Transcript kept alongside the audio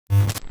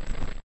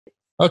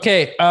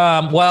Okay.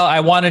 Well, I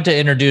wanted to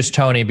introduce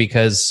Tony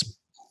because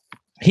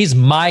he's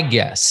my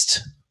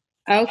guest.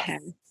 Okay.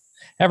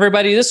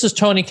 Everybody, this is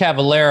Tony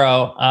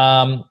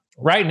Cavalero.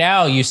 Right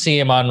now, you see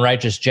him on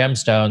Righteous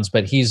Gemstones,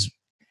 but he's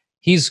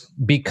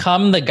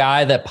become the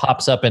guy that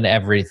pops up in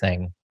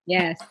everything.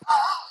 Yes.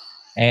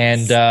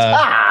 And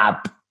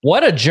Stop.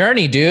 what a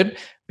journey, dude!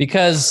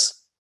 Because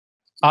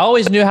I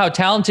always knew how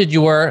talented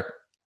you were.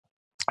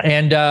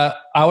 And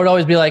I would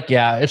always be like,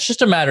 yeah, it's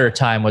just a matter of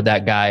time with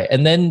that guy.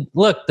 And then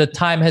look, the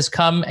time has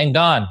come and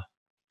gone.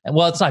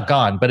 Well, it's not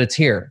gone, but it's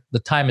here. The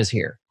time is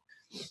here.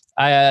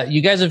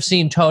 You guys have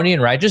seen Tony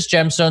and Righteous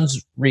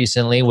Gemstones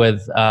recently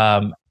with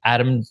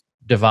Adam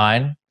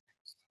Devine.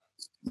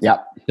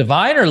 Yep.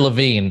 Devine or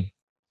Levine?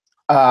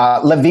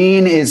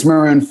 Levine is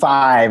Maroon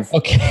 5.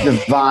 Okay.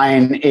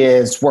 Devine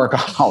is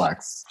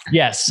Workaholics.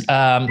 Yes,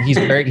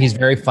 he's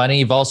very funny.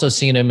 You've also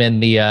seen him in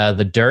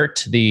the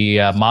Dirt, the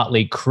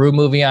Motley Crue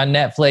movie on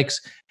Netflix.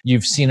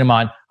 You've seen him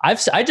on. I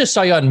just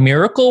saw you on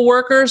Miracle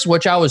Workers,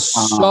 which I was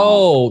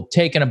so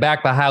taken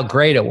aback by how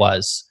great it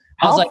was.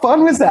 How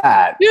fun was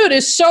that, dude?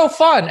 It's so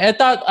fun. I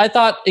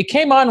thought it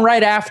came on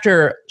right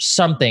after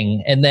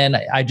something, and then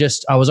I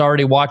was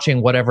already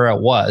watching whatever it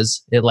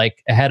was. It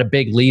had a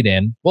big lead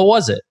in. What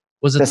was it?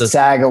 Was it the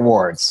SAG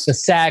Awards? The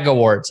SAG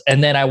Awards,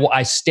 and then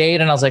I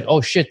stayed, and I was like,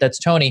 oh shit, that's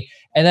Tony.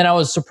 And then I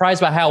was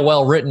surprised by how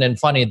well written and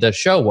funny the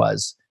show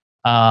was.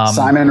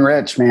 Simon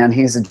Rich, man,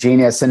 he's a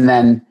genius. And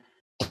then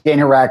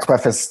Daniel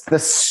Radcliffe is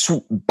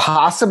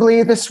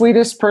possibly the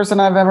sweetest person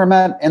I've ever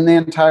met in the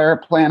entire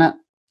planet.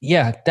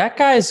 Yeah, that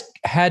guy's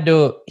had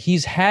to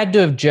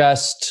have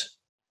just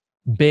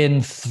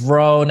been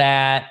thrown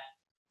at,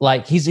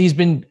 like he's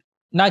been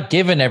not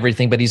given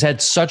everything, but he's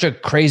had such a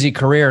crazy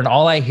career. And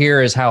all I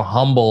hear is how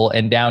humble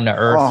and down to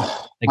earth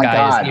the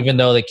guy is, even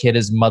though the kid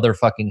is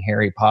motherfucking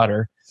Harry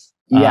Potter.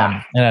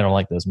 Yeah. And I don't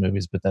like those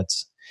movies, but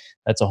that's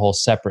a whole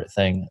separate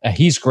thing.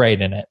 He's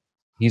great in it.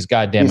 He's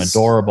goddamn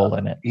adorable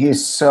in it.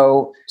 He's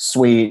so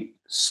sweet,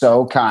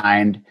 so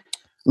kind.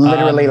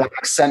 Literally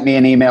sent me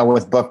an email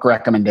with book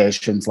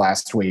recommendations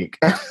last week.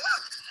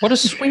 What a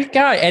sweet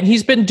guy. And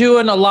he's been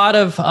doing a lot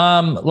of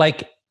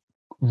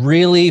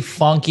really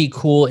funky,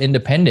 cool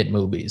independent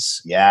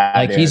movies.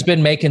 Yeah. He's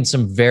been making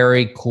some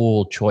very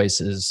cool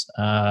choices.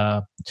 He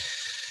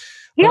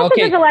also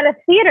does a lot of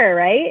theater,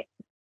 right?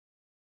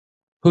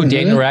 Who,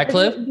 Daniel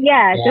Radcliffe?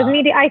 Yeah. Doesn't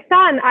he? I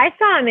saw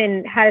him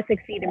in How to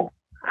Succeed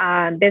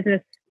in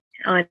Business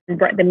on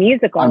the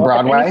musical on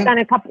Broadway. He's done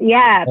a couple.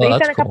 Yeah, but he's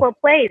done a couple of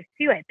plays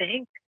too, I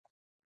think.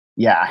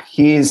 Yeah,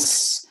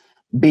 he's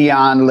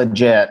beyond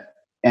legit,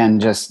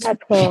 and just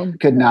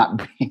could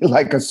not be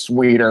like a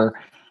sweeter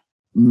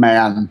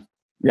man.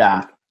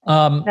 Yeah,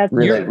 that's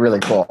really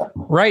cool.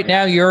 Right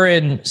now, you're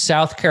in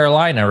South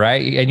Carolina,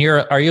 right? And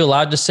are you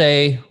allowed to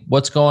say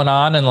what's going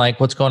on and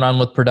what's going on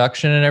with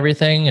production and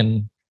everything?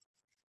 And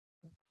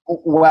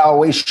well,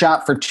 we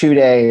shot for 2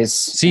 days.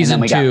 Season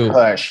 2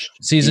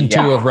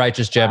 of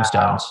Righteous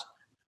Gemstones.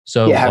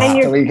 So and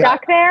you're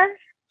stuck there?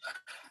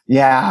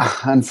 Yeah,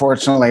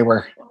 unfortunately,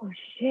 we're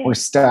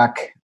stuck.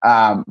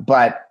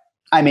 But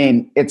I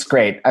mean, it's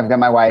great. I've got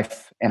my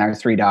wife and our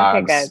 3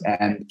 dogs,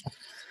 and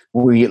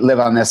we live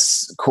on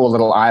this cool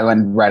little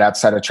island right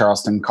outside of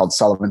Charleston called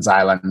Sullivan's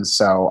Island.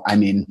 So, I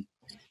mean,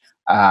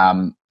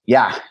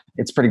 yeah,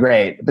 it's pretty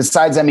great.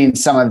 Besides, I mean,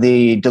 some of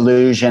the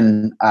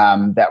delusion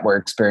that we're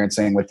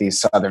experiencing with these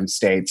southern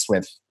states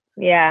with,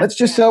 let's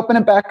just open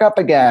it back up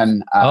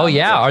again.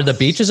 Are the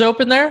beaches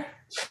open there?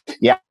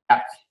 Yeah.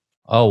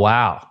 Oh,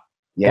 wow.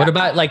 Yeah. What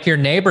about your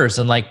neighbors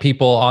and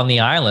people on the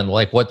island?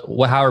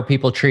 How are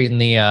people treating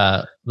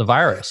the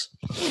virus?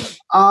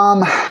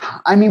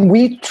 I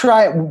mean,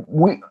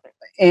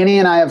 Annie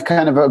and I have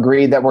kind of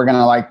agreed that we're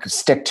going to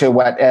stick to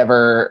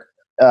whatever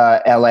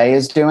LA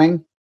is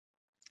doing.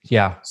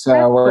 Yeah.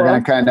 So we're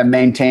going to kind of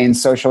maintain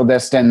social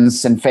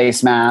distance and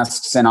face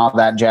masks and all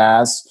that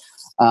jazz.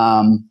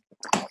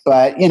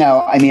 But,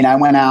 I mean, I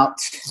went out,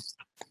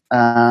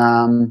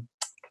 I don't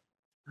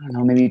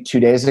know, maybe 2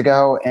 days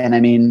ago. And I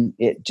mean,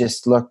 it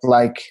just looked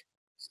like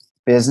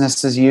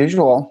business as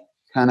usual,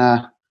 kind of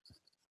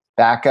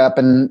back up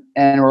and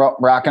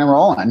rocking and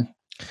rolling,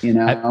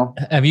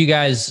 Have you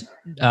guys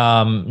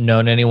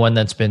known anyone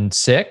that's been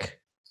sick?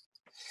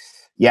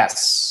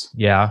 Yes.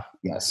 Yeah.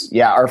 Yes.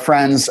 Yeah. Our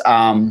friends,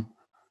 Tom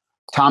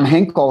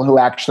Hinkle, who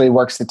actually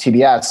works at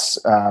TBS,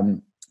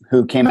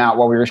 who came out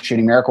while we were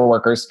shooting Miracle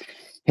Workers.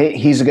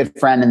 He's a good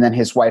friend. And then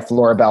his wife,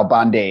 Laura Bell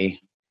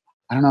Bundy.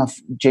 I don't know if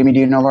Jamie, do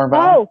you know Laura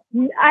Bell?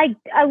 Oh,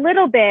 a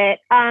little bit.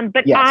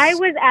 But yes. I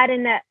was at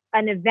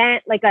an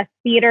event, like a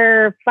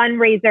theater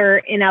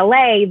fundraiser in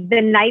LA the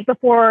night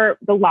before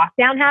the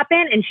lockdown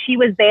happened. And she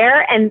was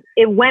there, and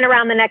it went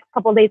around the next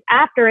couple of days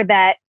after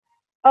that.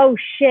 Oh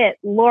shit,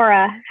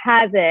 Laura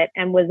has it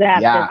and was at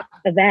this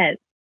event.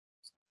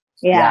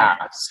 Yeah.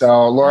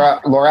 So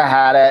Laura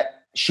had it.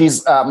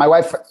 She's my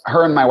wife,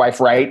 her and my wife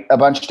write a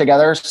bunch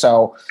together.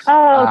 So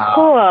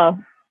cool.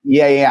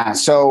 Yeah.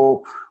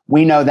 So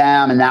we know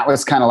them, and that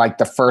was kind of like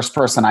the first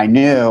person I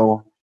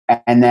knew.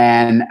 And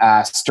then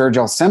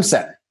Sturgill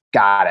Simpson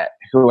got it,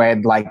 who I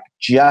had like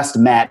just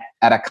met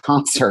at a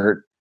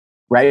concert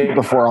right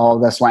before all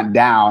of this went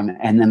down.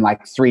 And then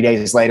like 3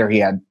 days later, he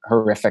had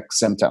horrific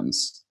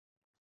symptoms.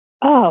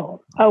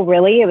 Oh,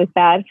 really? It was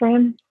bad for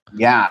him?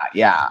 Yeah.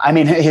 I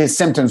mean, his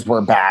symptoms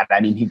were bad. I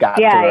mean, he got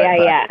through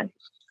it. Yeah.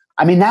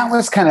 I mean, that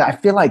was kind of, I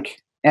feel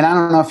like, and I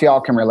don't know if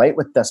y'all can relate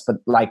with this, but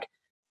like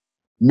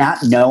not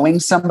knowing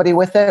somebody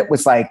with it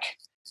was like,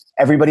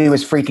 everybody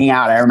was freaking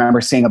out. I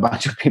remember seeing a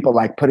bunch of people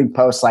like putting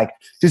posts like,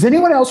 does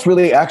anyone else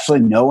really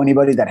actually know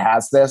anybody that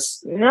has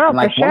this? No, and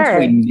like for sure. Once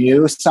we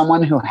knew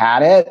someone who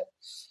had it,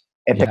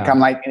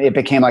 it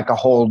became like a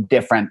whole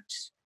different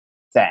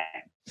thing,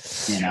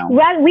 you know?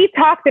 Well, we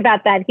talked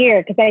about that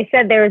here because I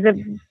said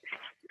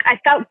I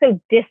felt so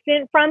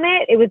distant from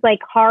it. It was like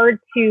hard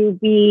to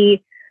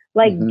be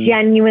like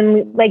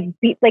genuinely,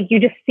 like you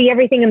just see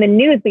everything in the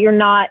news, but you're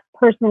not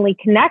personally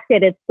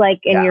connected. It's like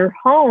in your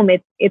home,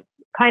 it's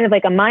kind of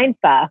like a mind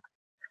fuck.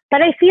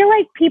 But I feel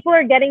like people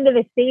are getting to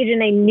the stage,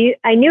 and I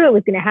knew it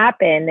was going to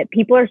happen, that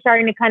people are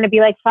starting to kind of be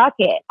like, fuck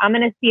it. I'm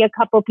going to see a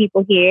couple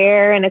people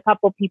here and a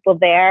couple people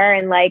there.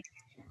 And like,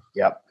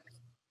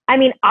 I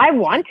mean, I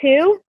want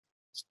to.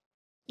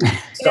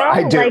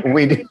 I do. Like,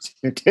 we do,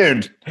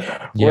 dude.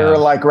 We're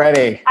like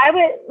ready. I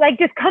would like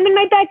just come in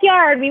my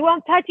backyard. We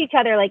won't touch each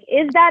other. Like,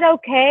 is that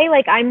okay?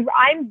 Like, I'm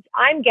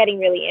getting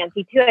really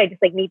antsy too. I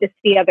just like need to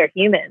see other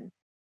humans.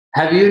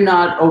 Have you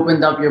not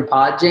opened up your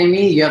pod,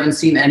 Jamie? You haven't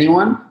seen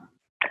anyone?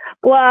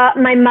 Well,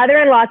 my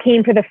mother-in-law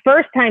came for the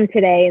first time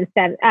today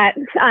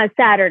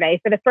Saturday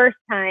for the first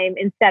time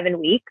in 7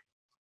 weeks.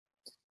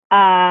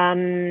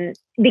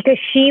 Because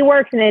she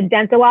works in a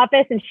dental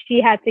office and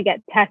she had to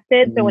get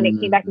tested. So when it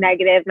came back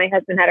negative, my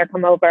husband had her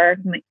come over.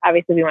 Like,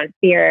 obviously we want to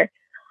see her.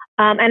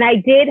 And I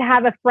did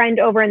have a friend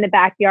over in the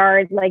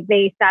backyard. Like,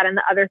 they sat on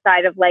the other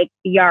side of like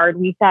the yard.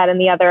 We sat on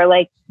the other,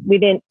 like, we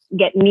didn't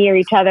get near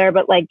each other,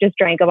 but like just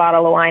drank a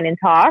bottle of wine and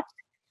talked,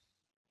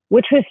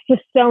 which was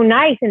just so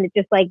nice. And it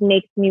just like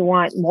makes me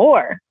want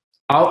more.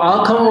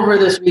 I'll come over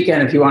this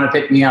weekend if you want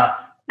to pick me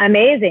up.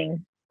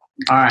 Amazing.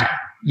 All right.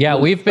 Yeah,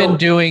 we've been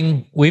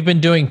doing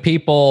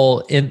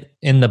people in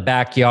the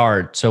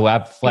backyard. So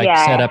I've like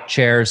set up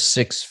chairs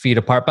 6 feet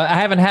apart, but I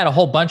haven't had a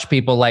whole bunch of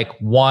people, like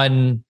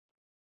one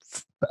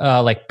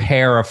like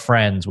pair of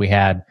friends we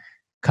had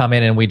come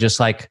in, and we just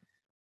like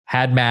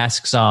had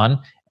masks on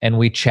and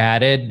we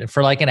chatted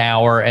for like an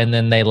hour and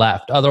then they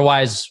left.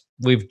 Otherwise,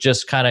 we've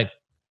just kind of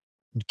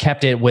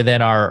kept it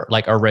within our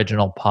like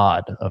original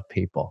pod of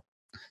people.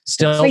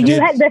 Still, so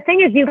the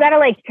thing is, you got to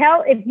like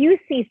tell if you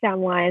see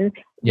someone.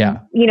 Yeah.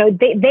 You know,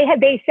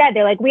 they said,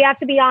 they're like, we have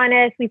to be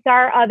honest. We saw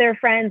our other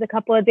friends a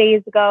couple of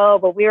days ago,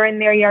 but we were in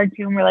their yard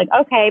too. And we're like,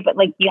 okay, but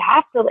like, you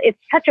have to, it's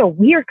such a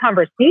weird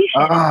conversation.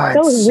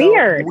 It's so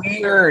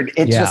weird.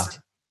 It just,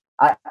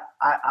 I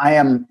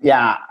am.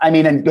 Yeah. I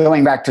mean, and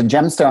going back to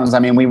Gemstones, I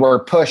mean, we were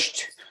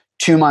pushed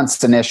 2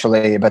 months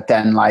initially, but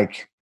then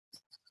like,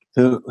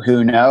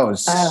 who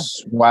knows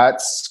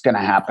what's going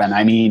to happen?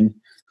 I mean,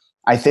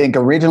 I think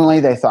originally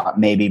they thought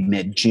maybe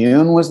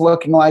mid-June was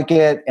looking like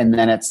it. And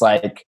then it's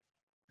like,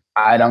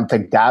 I don't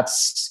think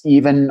that's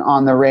even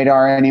on the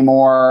radar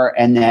anymore.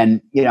 And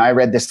then, you know, I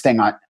read this thing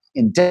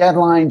in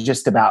Deadline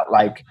just about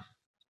like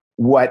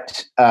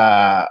what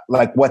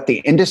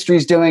the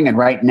industry's doing. And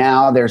right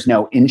now there's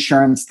no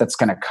insurance that's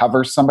going to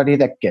cover somebody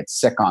that gets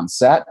sick on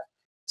set.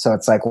 So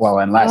it's like, well,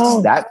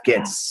 unless that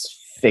gets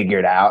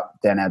figured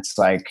out, then it's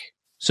like.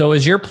 So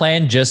is your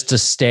plan just to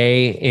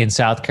stay in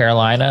South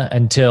Carolina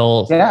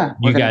until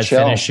you guys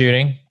finish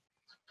shooting?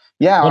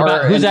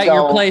 Yeah. Who's at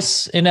your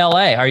place in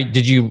LA?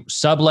 Did you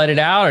sublet it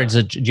out, or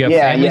do you have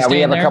family staying we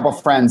have there? a couple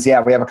friends.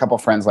 Yeah, we have a couple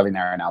friends living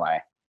there in LA.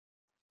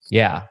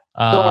 Yeah.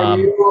 So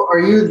are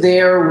you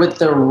there with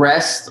the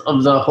rest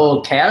of the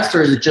whole cast,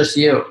 or is it just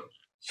you?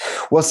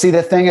 Well, see,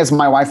 the thing is,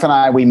 my wife and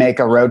I, we make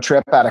a road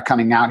trip out of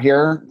coming out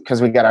here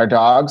because we got our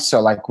dogs. So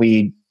like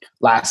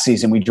last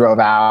season we drove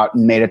out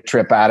and made a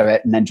trip out of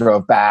it and then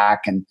drove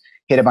back and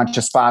hit a bunch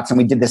of spots. And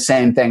we did the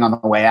same thing on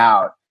the way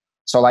out.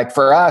 So like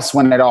for us,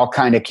 when it all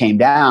kind of came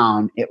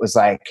down, it was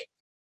like,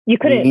 you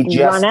couldn't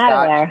run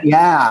out of there.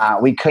 Yeah,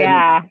 we couldn't.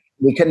 Yeah.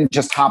 We couldn't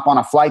just hop on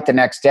a flight the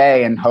next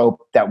day and hope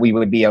that we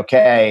would be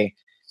okay.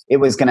 It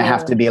was going to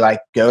have to be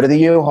like, go to the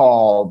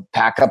U-Haul,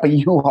 pack up a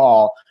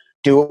U-Haul,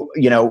 do,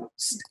 you know,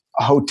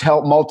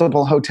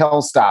 multiple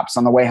hotel stops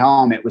on the way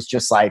home. It was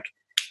just like,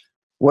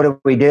 what do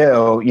we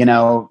do? You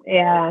know?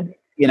 Yeah.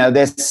 You know,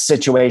 this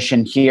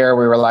situation here,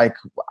 we were like,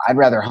 I'd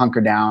rather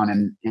hunker down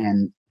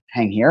and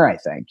hang here, I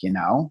think, you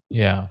know?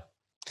 Yeah.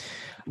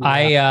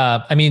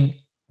 I mean,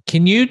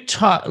 can you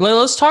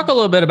let's talk a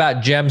little bit about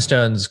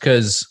Gemstones,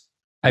 because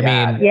I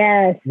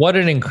mean, what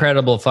an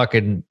incredible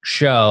fucking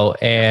show,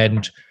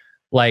 and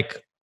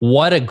like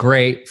what a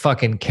great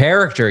fucking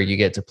character you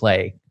get to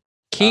play.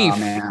 Keith,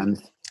 man.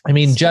 I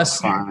mean,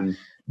 just a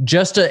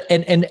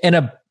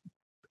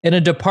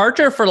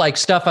departure for like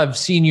stuff I've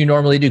seen you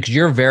normally do, because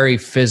you're very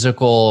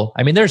physical.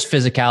 I mean, there's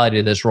physicality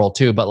to this role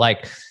too, but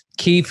like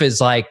Keith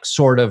is like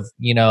sort of,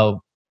 you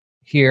know,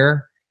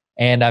 here,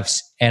 and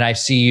I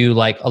see you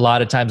like a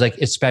lot of times, like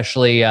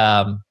especially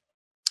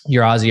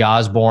your Ozzy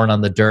Osbourne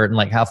on the dirt and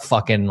like how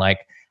fucking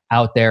like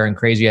out there and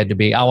crazy you had to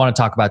be. I want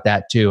to talk about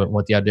that too and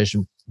what the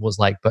audition was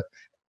like. But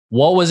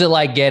what was it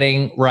like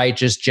getting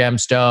Righteous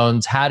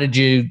Gemstones? How did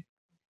you?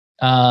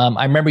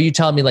 I remember you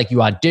telling me like you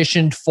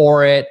auditioned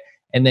for it,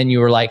 and then you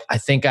were like, "I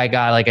think I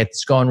got like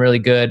it's going really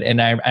good."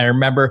 And I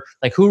remember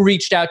like who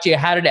reached out to you?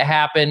 How did it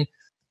happen?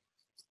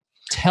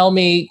 Tell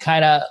me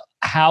kind of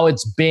how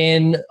it's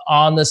been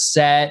on the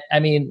set. I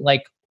mean,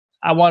 like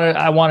I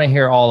want to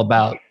hear all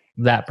about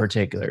that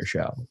particular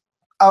show.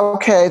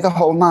 Okay, the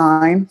whole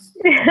nine.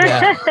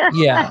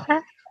 Yeah.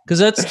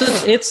 Because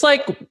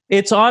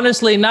it's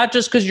honestly not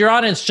just because you're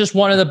on it, it's just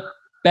one of the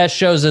best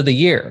shows of the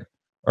year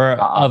or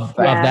of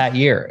that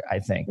year, I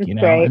think, you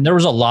know. Great. And there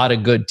was a lot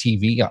of good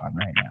TV on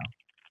right now.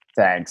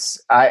 Thanks.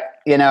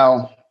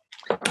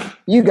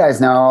 You guys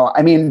know,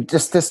 I mean,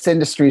 just this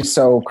industry is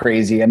so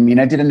crazy. I mean,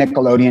 I did a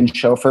Nickelodeon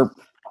show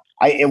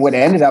it would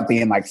have ended up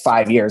being like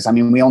 5 years. I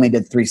mean, we only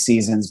did 3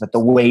 seasons, but the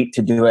wait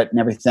to do it and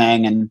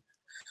everything. And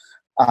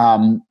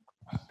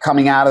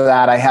coming out of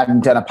that, I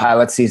hadn't done a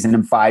pilot season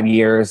in 5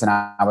 years. And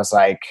I was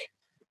like,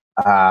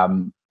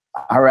 all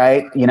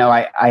right, you know,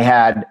 I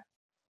had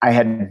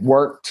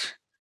worked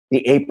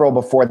the April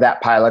before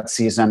that pilot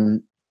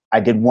season.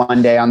 I did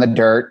one day on the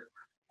dirt.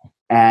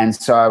 And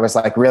so I was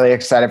like really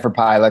excited for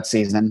pilot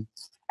season,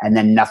 and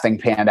then nothing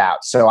panned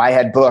out. So I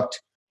had booked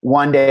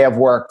one day of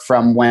work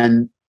from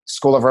when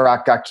School of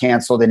Rock got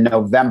canceled in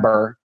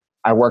November.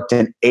 I worked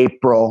in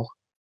April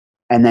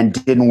and then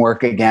didn't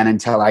work again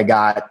until I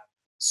got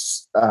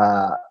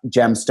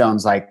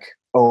Gemstones like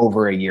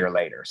over a year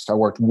later. So I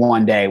worked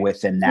one day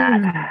within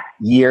that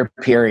year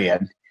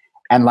period.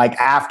 And like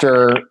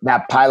after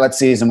that pilot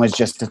season was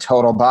just a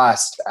total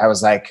bust, I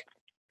was like,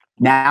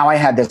 now I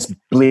had this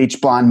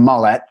bleach blonde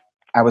mullet.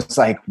 I was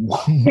like,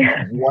 what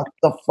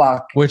the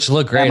fuck? Which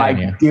looked great am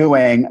I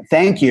doing?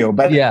 Thank you.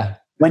 But yeah,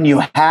 when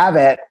you have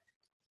it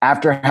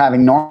after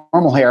having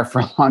normal hair for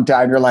a long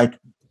time, you're like,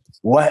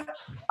 what?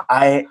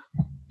 I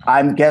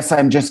guess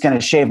I'm just going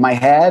to shave my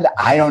head.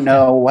 I don't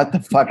know what the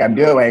fuck I'm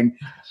doing.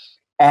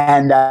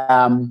 And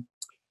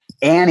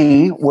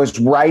Annie was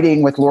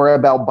writing with Laura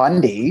Bell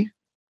Bundy,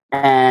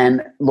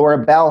 and Laura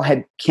Bell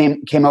had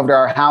came over to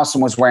our house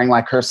and was wearing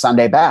like her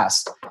Sunday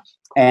best.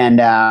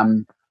 And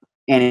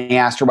Annie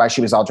asked her why she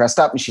was all dressed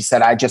up. And she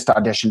said, I just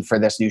auditioned for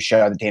this new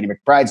show that Danny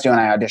McBride's doing.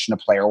 I auditioned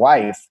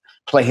to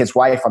play his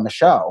wife on the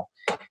show.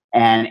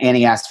 And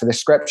Annie asked for the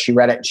script. She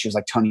read it and she was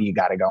like, Tony, you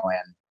got to go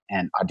in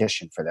and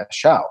audition for this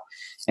show.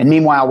 And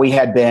meanwhile, we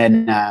had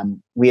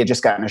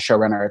just gotten a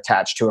showrunner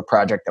attached to a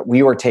project that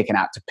we were taking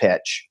out to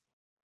pitch.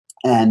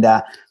 And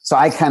so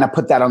I kind of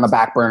put that on the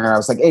back burner. I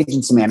was like,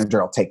 agency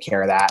manager will take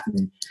care of that.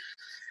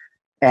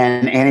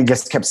 And Annie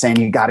just kept saying,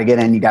 you got to get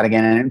in, you got to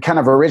get in. And kind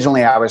of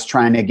originally I was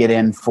trying to get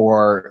in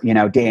for, you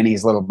know,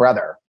 Danny's little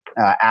brother,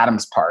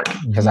 Adam's part.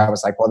 Because I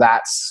was like, well,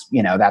 that's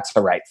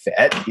the right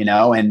fit, you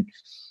know, and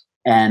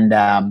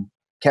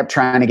kept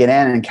trying to get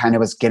in and kind of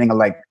was getting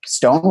like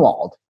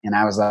stonewalled. And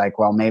I was like,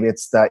 well, maybe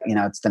it's the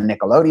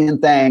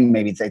Nickelodeon thing.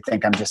 Maybe they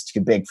think I'm just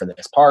too big for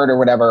this part or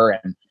whatever.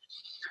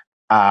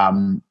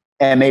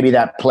 And maybe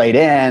that played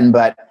in,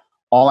 but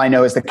all I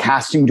know is the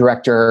casting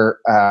director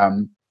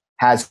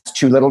has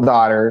 2 little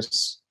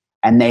daughters,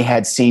 and they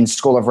had seen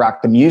School of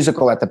Rock, the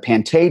musical, at the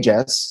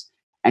Pantages.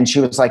 And she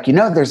was like, you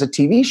know, there's a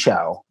TV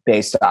show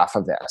based off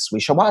of this. We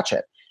should watch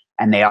it.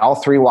 And they all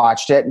 3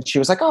 watched it. And she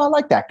was like, oh, I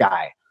like that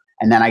guy.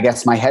 And then I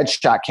guess my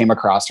headshot came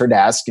across her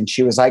desk and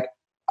she was like,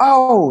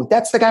 oh,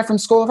 that's the guy from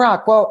School of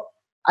Rock. Well,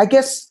 I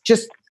guess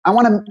I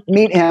want to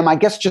meet him. I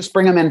guess just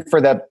bring him in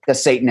for the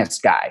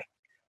Satanist guy.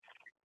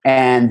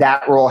 And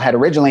that role had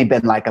originally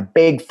been like a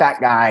big fat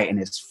guy in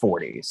his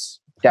 40s.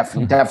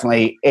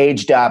 Definitely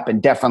aged up and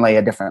definitely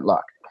a different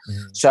look.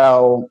 Mm-hmm.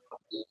 So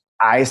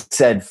I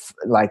said,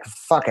 like,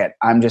 fuck it.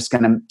 I'm just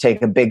going to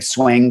take a big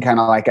swing, kind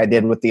of like I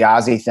did with the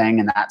Ozzy thing.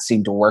 And that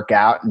seemed to work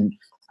out. And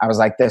I was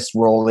like, this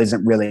role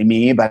isn't really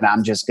me, but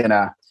I'm just going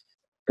to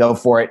go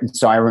for it. And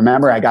so I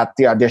remember I got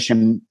the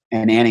audition,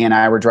 and Annie and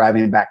I were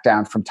driving back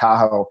down from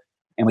Tahoe,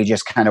 and we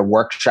just kind of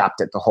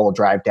workshopped it the whole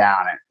drive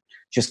down. And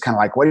just kind of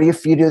like, what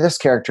if you do this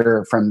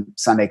character from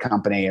Sunday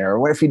Company? Or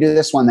what if you do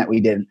this one that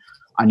we did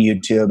on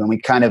YouTube? And we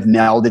kind of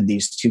melded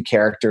these 2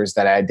 characters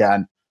that I had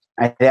done.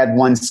 I had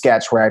one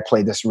sketch where I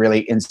played this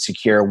really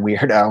insecure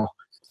weirdo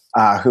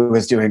who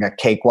was doing a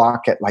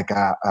cakewalk at like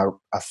a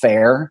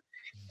fair.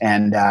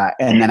 And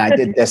then I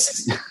did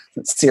this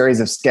series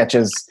of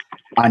sketches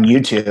on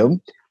YouTube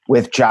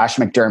with Josh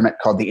McDermott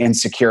called The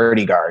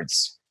Insecurity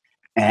Guards.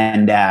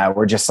 And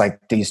we're just like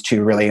these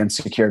 2 really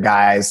insecure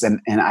guys.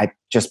 And I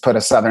just put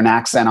a Southern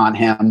accent on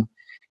him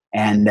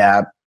and,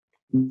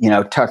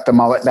 tucked the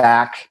mullet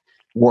back,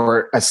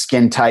 wore a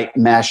skin tight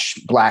mesh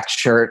black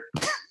shirt.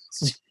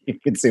 You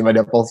could see my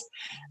nipples.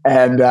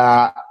 And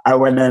I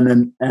went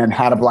in and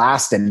had a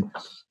blast. And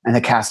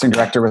the casting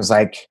director was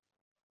like,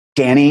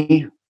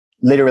 Danny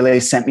literally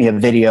sent me a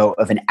video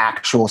of an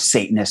actual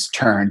Satanist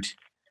turned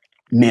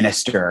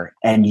minister,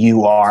 and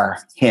you are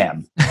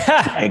him.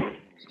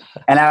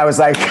 And I was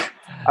like,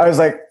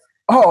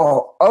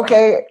 oh,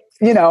 okay.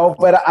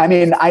 but I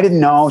mean, I didn't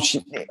know.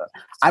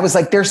 I was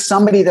like, there's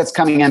somebody that's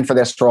coming in for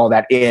this role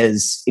that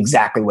is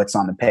exactly what's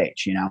on the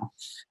page,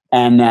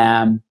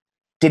 and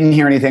didn't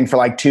hear anything for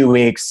like 2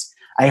 weeks.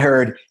 I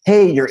heard,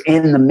 hey, you're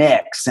in the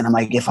mix. And I'm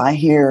like, if I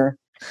hear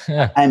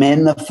I'm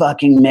in the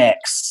fucking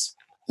mix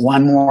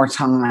one more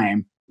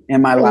time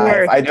in my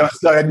life,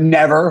 I'd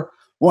never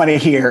want to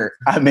hear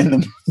I'm in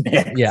the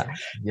mix. Yeah.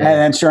 And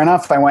then sure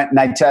enough, I went and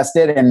I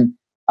tested, and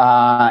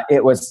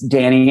it was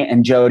Danny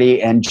and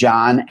Jody and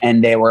John,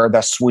 and they were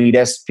the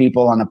sweetest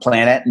people on the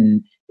planet.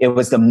 And it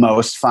was the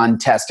most fun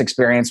test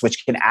experience,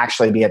 which can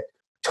actually be a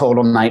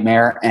total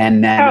nightmare.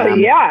 And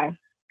then,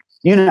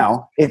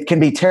 it can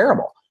be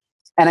terrible.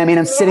 And I mean,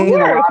 I'm sitting in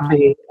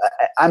the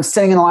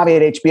lobby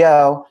at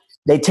HBO.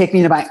 They take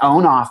me to my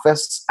own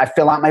office. I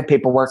fill out my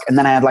paperwork, and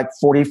then I had like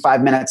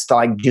 45 minutes to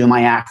like do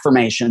my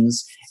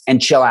affirmations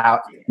and chill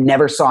out.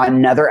 Never saw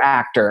another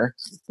actor.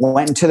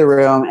 Went into the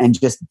room and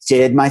just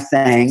did my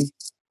thing.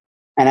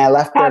 And I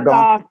left there going,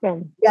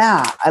 awesome.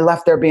 Yeah, I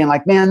left there being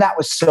like, man, that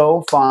was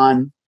so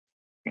fun.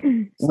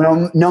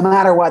 No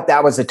matter what,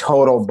 that was a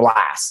total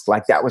blast.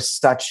 Like that was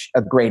such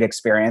a great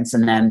experience.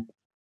 And then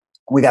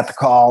we got the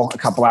call a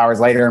couple hours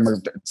later, and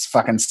we're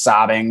fucking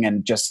sobbing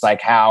and just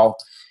like, how,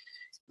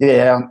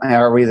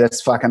 are we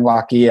this fucking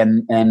lucky?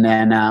 And then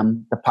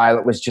the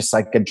pilot was just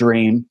like a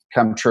dream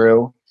come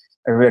true.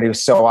 Everybody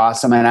was so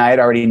awesome. And I had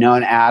already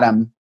known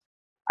Adam.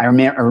 I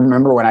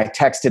remember when I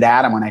texted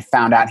Adam, when I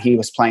found out he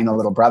was playing the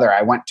little brother,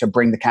 I went to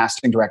bring the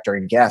casting director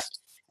a gift.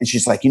 And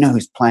she's like,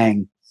 who's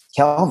playing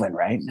Kelvin,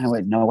 right? And I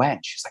went, no way.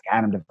 And she's like,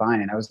 Adam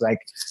Devine. And I was like,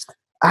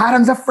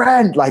 Adam's a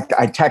friend. Like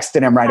I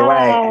texted him right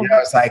away. And I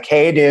was like,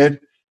 hey, dude,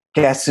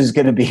 guess who's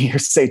going to be your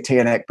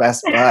satanic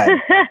best bud?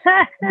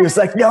 He was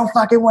like, no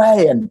fucking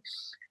way. And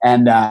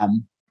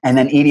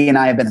then Edie and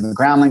I have been in the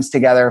Groundlings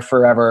together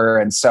forever.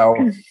 And so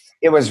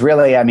it was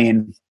really, I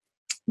mean,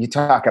 you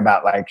talk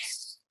about like,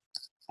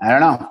 I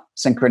don't know,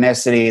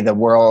 synchronicity, the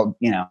world,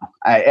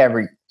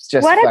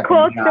 just what a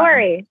cool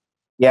story.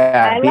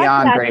 Yeah. I beyond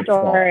love that grateful,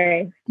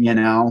 story.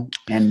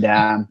 And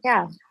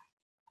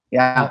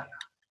yeah.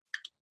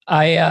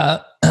 I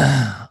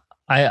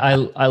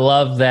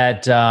love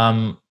that.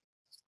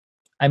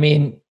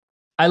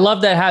 I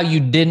love that how you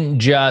didn't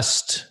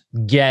just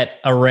get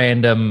a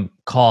random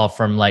call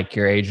from like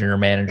your agent or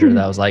manager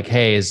that was like,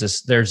 hey,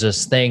 there's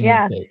this thing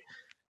that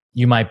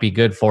you might be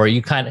good for.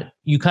 You kind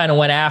of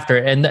went after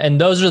it. And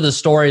those are the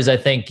stories I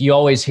think you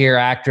always hear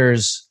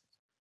actors,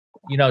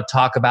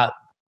 talk about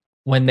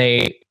when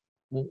they,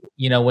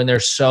 when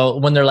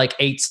they're like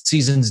 8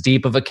 seasons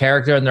deep of a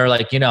character and they're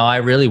like, I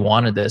really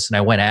wanted this and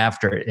I went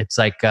after it. It's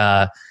like,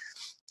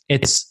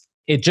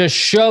 it just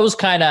shows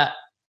kind of,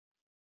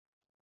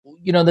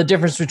 the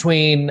difference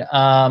between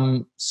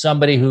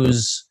somebody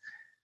who's,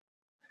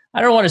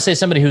 I don't want to say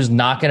somebody who's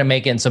not going to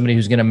make it and somebody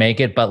who's going to make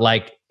it, but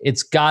like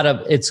it's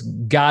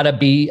gotta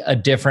be a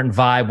different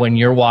vibe when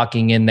you're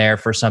walking in there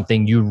for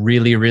something you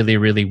really, really,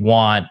 really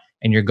want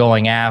and you're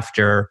going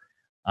after,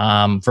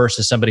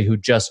 versus somebody who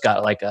just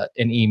got like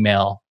an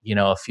email,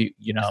 a few,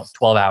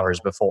 12 hours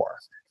before.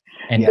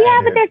 And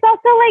but there's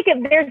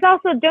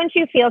also, don't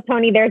you feel,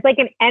 Tony, there's like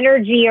an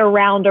energy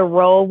around a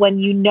role when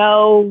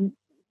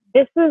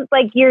this is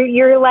like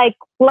you're like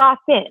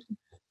locked in.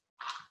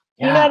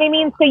 You know what I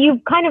mean? So you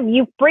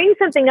bring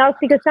something else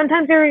because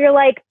sometimes you're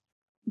like,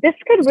 this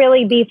could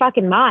really be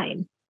fucking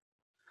mine.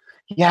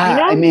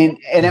 Yeah. I mean,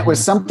 and it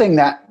was something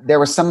there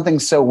was something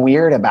so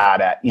weird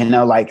about it,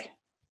 like,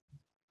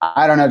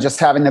 I don't know,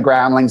 just having the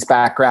Groundlings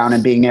background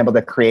and being able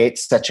to create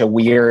such a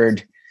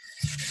weird,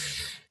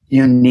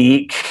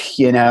 unique,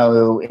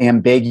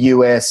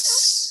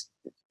 ambiguous,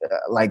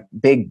 like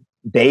big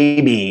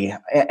baby.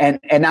 And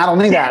not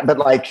only that, but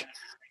like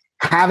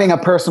having a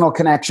personal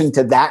connection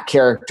to that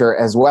character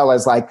as well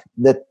as like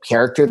the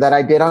character that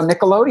I did on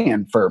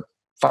Nickelodeon for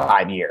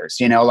 5 years,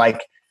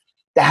 like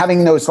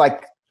having those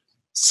like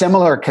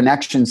similar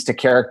connections to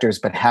characters,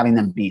 but having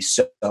them be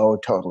so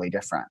totally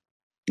different,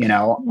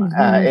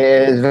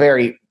 is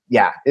very,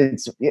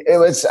 it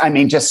was, I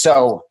mean, just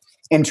so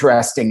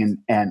interesting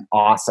and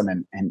awesome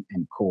and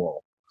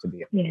cool to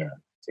be able to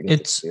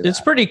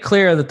it's pretty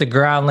clear that the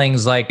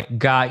Groundlings like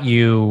got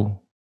you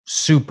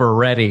super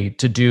ready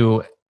to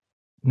do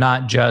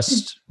not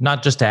just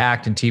to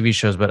act in TV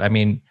shows, but I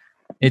mean,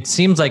 it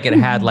seems like it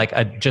had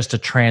like just a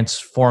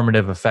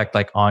transformative effect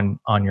like on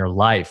your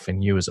life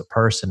and you as a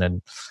person.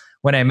 And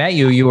when I met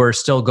you, you were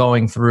still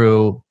going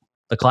through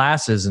the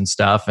classes and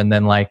stuff, and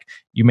then like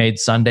you made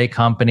Sunday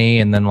Company,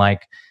 and then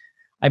like,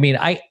 I mean,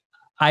 I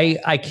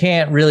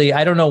can't really,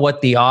 I don't know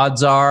what the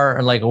odds are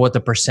or like what the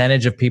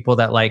percentage of people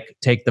that like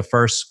take the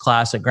first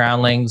class at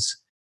Groundlings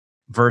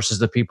versus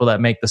the people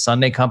that make the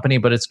Sunday Company,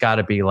 but it's got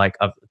to be like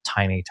a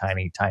tiny.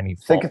 I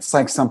think it's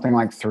like something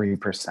like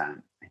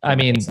 3%. I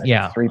mean,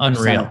 like 3%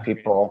 unreal. Of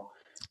people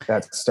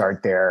that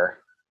start there.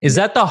 Is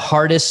that the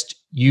hardest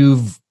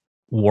you've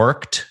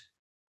worked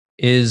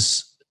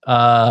is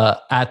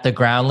at the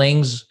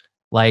Groundlings?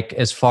 Like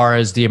as far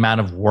as the amount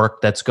of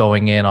work that's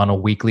going in on a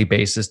weekly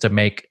basis to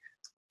make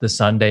the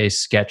Sunday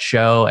sketch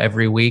show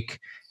every week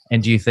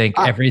And do you think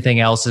everything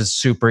else is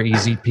super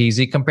easy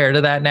peasy compared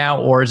to that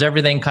now? Or is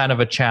everything kind of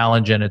a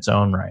challenge in its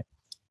own right?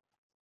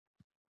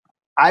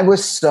 I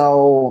was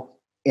so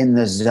in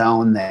the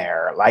zone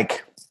there.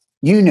 Like,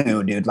 you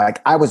knew, dude, like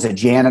I was a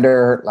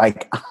janitor.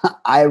 Like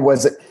I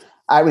was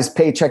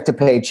paycheck to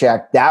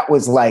paycheck. That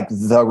was like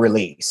the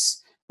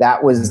release.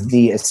 That was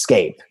the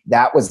escape.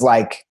 That was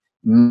like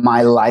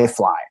my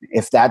lifeline.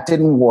 If that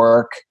didn't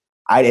work,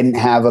 I didn't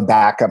have a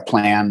backup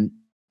plan.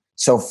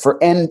 So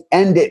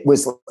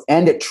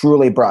it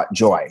truly brought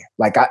joy.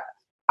 Like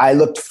I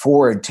looked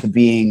forward to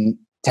bringing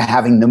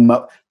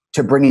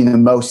the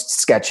most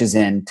sketches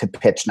in to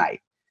pitch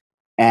night.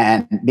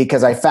 And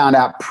because I found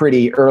out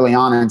pretty early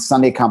on in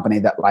Sunday Company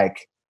that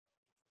like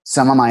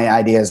some of my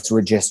ideas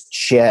were just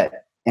shit.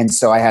 And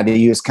so I had to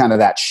use kind of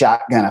that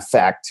shotgun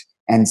effect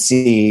and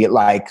see,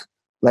 like,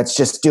 let's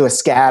just do a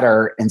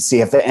scatter and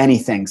see if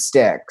anything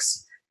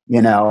sticks,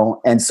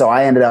 And so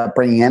I ended up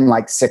bringing in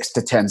like 6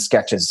 to 10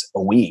 sketches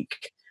a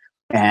week.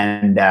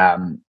 And,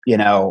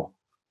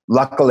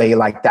 luckily,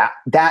 like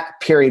that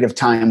period of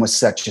time was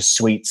such a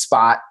sweet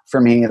spot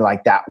for me.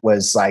 Like that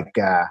was like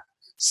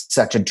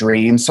such a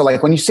dream. So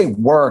like when you say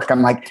work,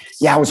 I'm like,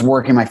 yeah, I was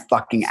working my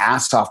fucking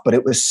ass off, but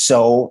it was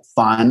so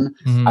fun.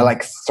 Mm-hmm. I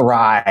like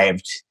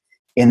thrived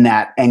in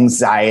that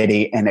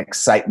anxiety and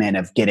excitement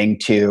of getting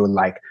to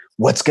like,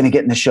 what's going to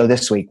get in the show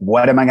this week?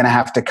 What am I going to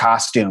have to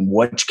costume?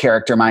 Which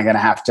character am I going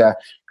to have to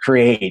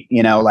create?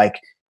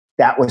 Like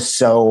that was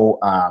so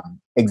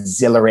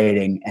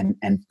exhilarating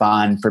and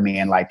fun for me.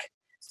 And like,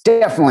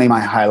 definitely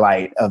my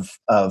highlight of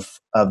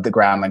the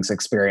Groundlings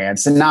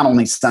experience. And not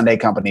only Sunday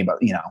Company, but,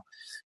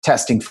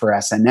 testing for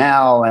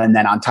SNL. And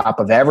then on top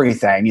of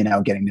everything,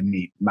 getting to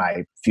meet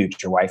my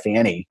future wife,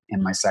 Annie,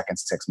 in my second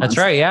 6 months.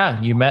 That's right.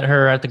 Yeah. You met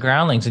her at the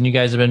Groundlings and you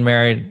guys have been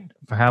married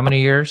for how many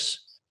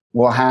years?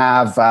 We'll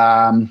have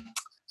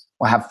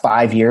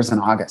 5 years in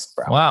August,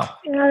 bro. Wow.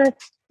 Yeah,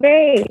 that's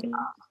great.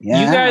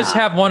 Yeah. You guys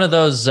have one of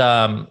those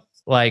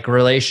like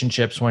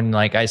relationships when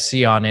like I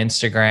see on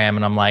Instagram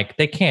and I'm like,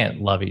 they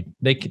can't love you.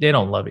 They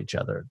don't love each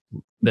other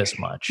this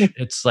much.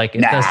 It's like,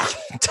 it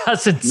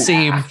doesn't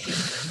seem,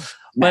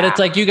 but it's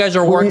like you guys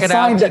are working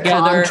out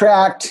together.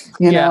 Contract,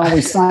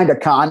 we signed a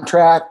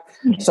contract.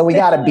 So we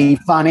got to be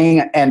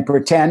funny and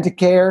pretend to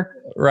care.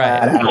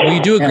 Right. Well,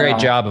 you do a great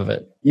job of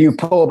it. You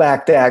pull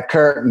back that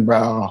curtain,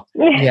 bro.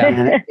 Yeah.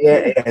 And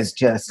it is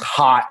just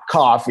hot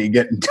coffee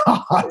getting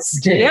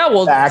tossed. Yeah.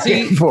 Well, back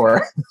and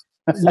forth.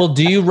 Well,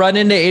 do you run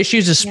into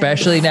issues,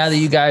 especially now that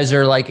you guys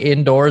are like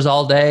indoors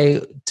all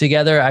day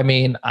together? I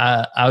mean,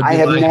 I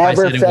have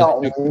never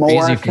felt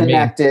more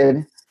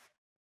connected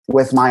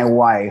with my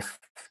wife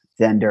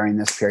than during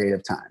this period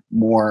of time.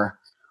 More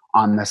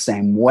on the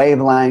same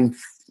wavelength,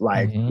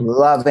 like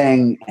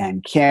loving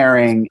and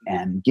caring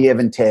and give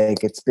and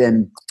take. It's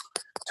been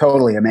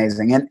totally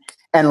amazing.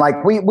 And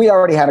like we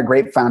already had a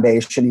great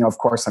foundation, of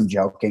course I'm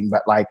joking,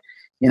 but like,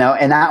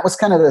 and that was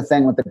kind of the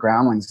thing with the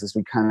Groundlings is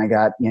we kind of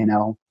got,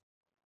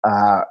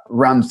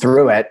 run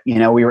through it.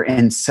 We were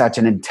in such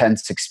an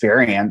intense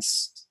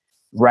experience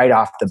right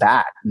off the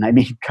bat. And I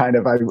mean,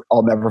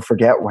 I'll never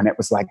forget when it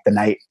was like the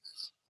night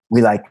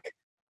we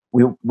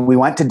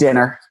went to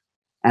dinner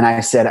and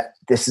I said,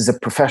 this is a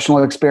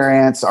professional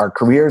experience. Our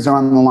careers are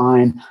on the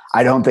line.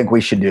 I don't think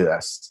we should do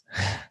this.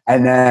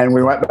 And then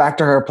we went back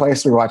to her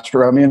place. We watched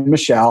Romeo and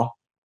Michelle.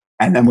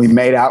 And then we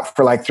made out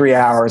for like 3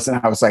 hours. And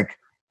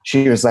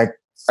she was like,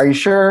 are you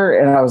sure?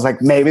 And I was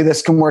like, maybe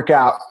this can work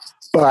out.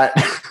 But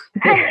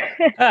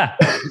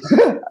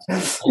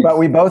but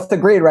we both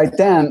agreed right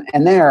then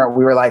and there.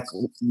 We were like,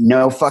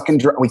 no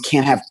fucking we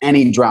can't have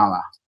any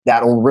drama.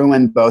 That'll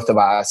ruin both of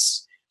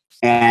us.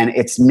 And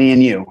it's me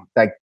and you.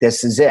 Like,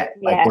 this is it.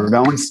 Yeah. Like, we're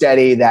going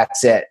steady.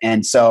 That's it.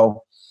 And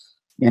so,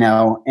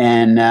 and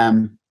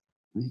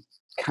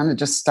kind of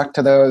just stuck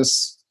to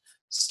those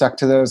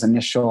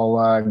initial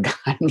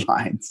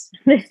guidelines.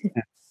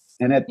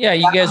 And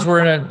you guys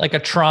were in a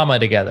trauma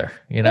together,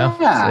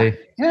 Yeah,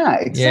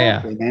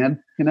 exactly,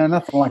 man.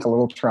 Nothing like a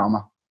little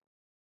trauma.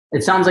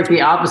 It sounds like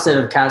the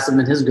opposite of Kassem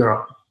and his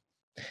girl.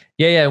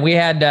 Yeah. We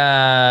had,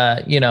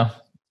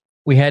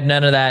 we had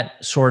none of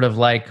that sort of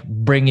like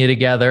bring you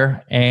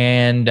together.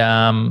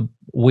 And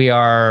we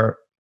are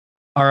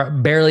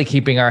barely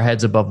keeping our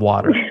heads above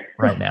water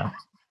right now.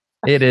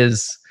 It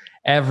is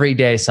every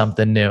day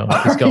something new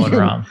is going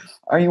wrong.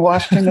 Are you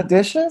washing the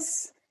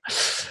dishes?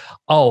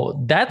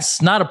 Oh,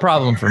 that's not a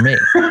problem for me.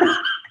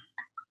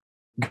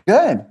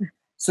 Good.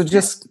 So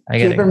just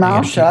keep your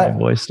mouth shut. Keep my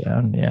voice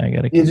down. Yeah, I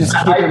got to keep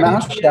your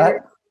mouth shut.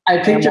 I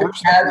picture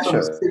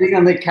Kassem sitting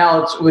on the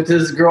couch with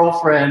his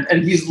girlfriend,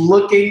 and he's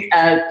looking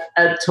at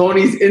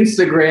Tony's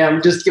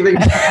Instagram, just giving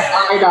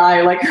side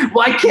eye, like,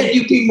 why can't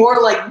you be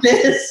more like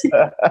this?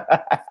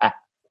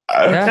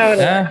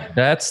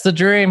 That's the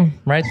dream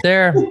right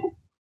there.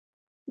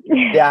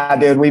 Yeah,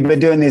 dude, we've been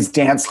doing these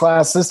dance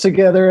classes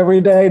together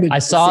every day. I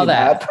saw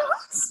that.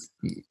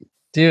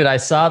 Dude, I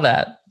saw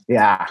that.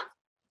 Yeah.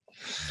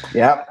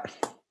 Yep.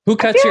 Who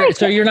cuts your,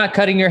 so you're not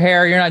cutting your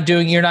hair. You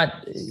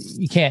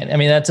can't. I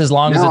mean, that's as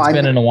long as it's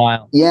been in a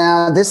while.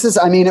 Yeah,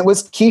 it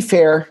was Keith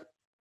hair.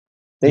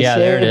 They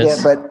there it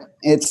is. but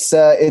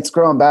it's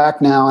growing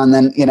back now. And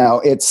then,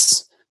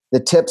 the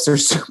tips are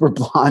super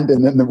blonde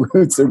and then the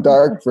roots are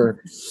dark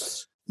for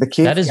the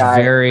Keith That is guy.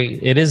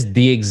 it is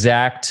the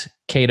exact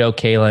Kato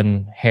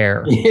Kalin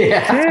hair.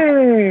 Yeah.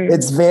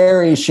 It's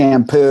very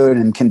shampooed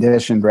and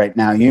conditioned right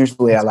now.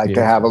 Usually I like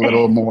to have a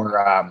little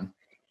more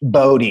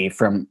Bodie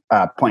from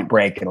Point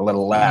Break and a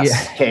little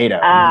less Kato.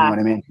 You know what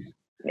I mean?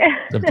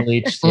 The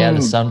bleached,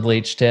 the sun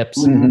bleached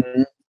tips.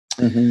 Mm-hmm.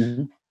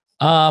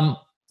 Mm-hmm.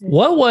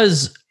 What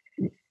was,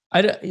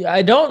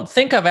 I don't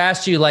think I've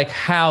asked you like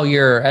how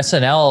your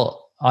SNL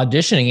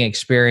auditioning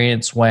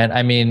experience went.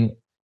 I mean,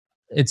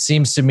 it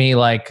seems to me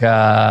like,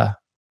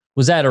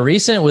 was that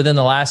within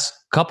the last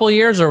couple of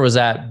years or was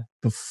that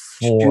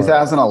before?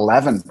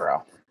 2011,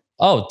 bro.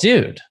 Oh,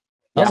 dude.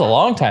 That was a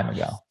long time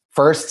ago.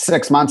 First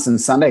 6 months in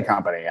Sunday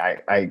Company,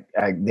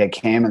 they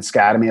came and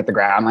scouted me at the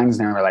Groundlings,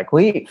 and they were like,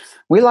 "We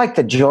like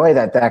the joy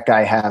that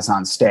guy has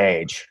on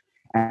stage."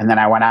 And then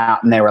I went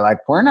out, and they were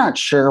like, "We're not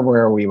sure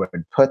where we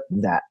would put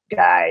that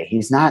guy.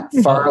 He's not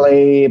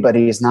Farley, but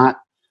he's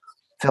not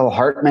Phil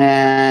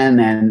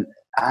Hartman, and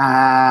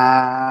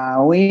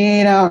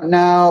we don't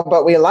know,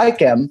 but we like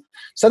him."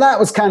 So that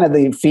was kind of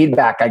the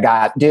feedback I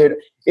got, dude.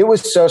 It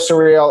was so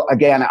surreal.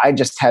 Again, I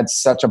just had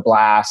such a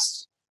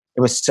blast. It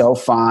was so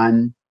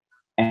fun.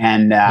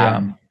 And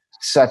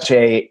such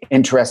a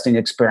interesting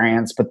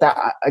experience. But that,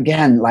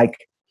 again,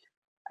 like,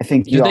 I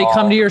think do they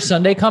come to your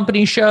Sunday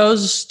Company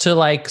shows to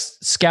like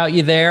scout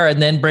you there and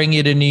then bring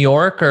you to New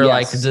York, or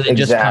like do they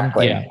just come?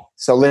 Yeah.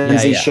 So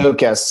Lindsay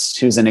Shukas,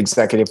 who's an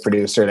executive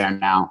producer there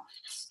now,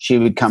 she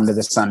would come to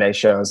the Sunday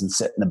shows and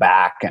sit in the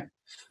back. And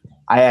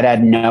I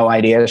had no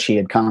idea she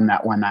had come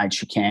that one night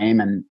she came,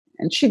 and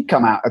she'd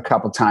come out a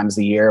couple times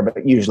a year,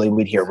 but usually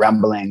we'd hear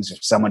rumblings or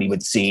somebody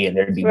would see and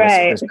there'd be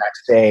whispers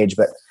backstage.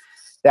 But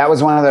that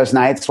was one of those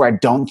nights where I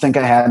don't think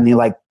I had any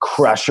like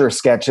crusher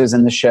sketches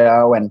in the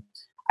show. And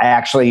I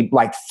actually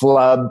like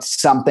flubbed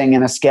something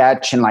in a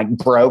sketch and like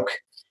broke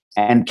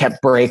and kept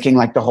breaking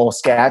like the whole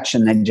sketch,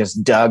 and then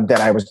just dug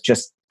that I was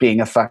just being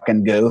a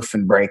fucking goof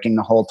and breaking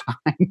the whole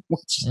time,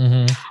 which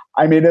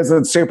I mean,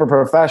 isn't super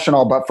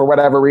professional, but for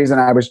whatever reason,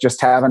 I was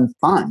just having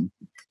fun,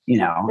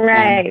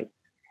 Right.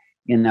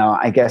 And,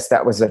 I guess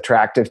that was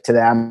attractive to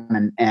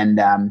them. And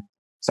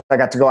so I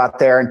got to go out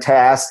there and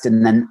test,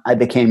 and then I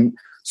became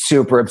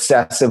super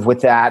obsessive with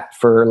that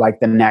for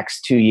like the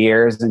next 2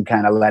 years and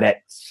kind of let it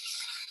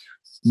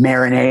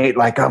marinate,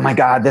 like, oh my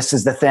God, this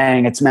is the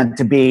thing it's meant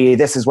to be.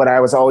 This is what I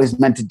was always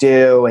meant to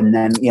do. And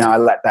then, I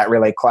let that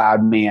really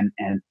cloud me and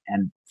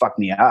fuck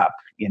me up,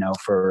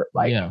 for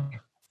like,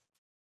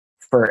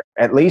 for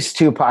at least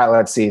 2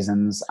 pilot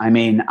seasons. I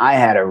mean, I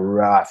had a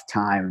rough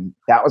time.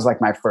 That was like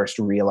my first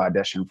real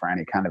audition for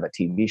any kind of a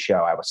TV show.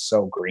 I was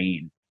so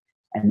green.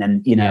 And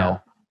then,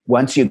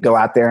 once you go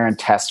out there and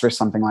test for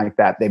something like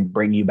that, they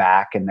bring you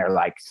back and they're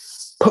like,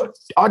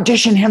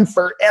 audition him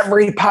for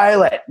every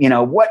pilot.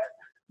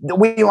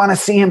 We want to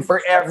see him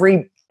for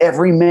every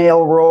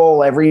male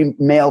role, every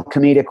male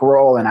comedic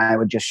role. And I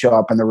would just show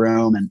up in the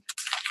room and,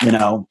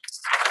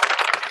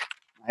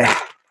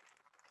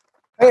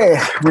 hey,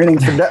 reading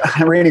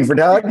for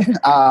Doug.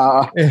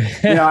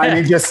 I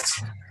mean,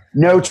 just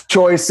no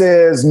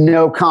choices,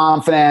 no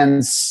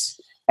confidence.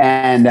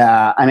 And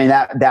I mean,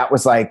 that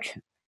was like,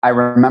 I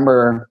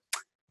remember, I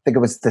think it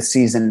was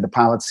the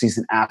pilot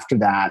season after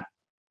that,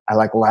 I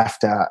like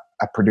left a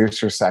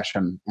producer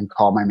session and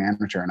called my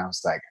manager, and I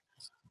was like,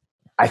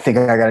 I think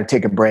I got to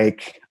take a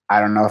break. I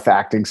don't know if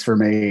acting's for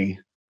me.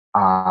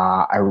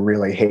 I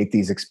really hate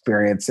these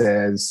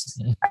experiences.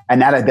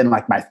 And that had been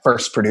like my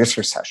first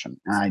producer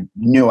session. And I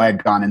knew I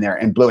had gone in there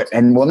and blew it.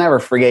 And we'll never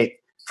forget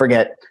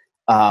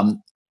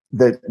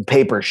the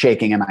paper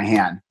shaking in my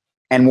hand.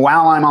 And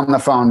while I'm on the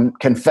phone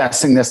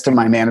confessing this to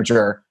my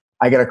manager,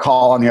 I get a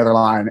call on the other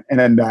line, and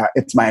then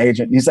it's my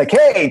agent. He's like,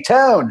 "Hey,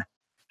 Tone,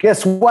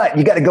 guess what?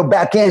 You got to go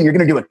back in. You're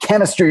going to do a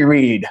chemistry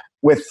read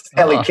with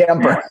Ellie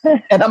Kemper."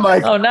 And I'm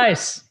like, "Oh,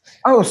 nice.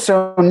 Oh,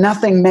 so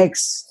nothing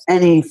makes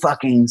any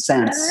fucking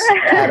sense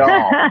at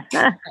all."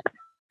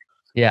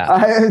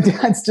 Yeah.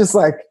 It's just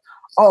like,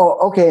 oh,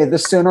 okay, the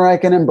sooner I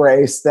can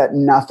embrace that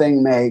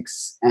nothing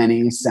makes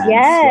any sense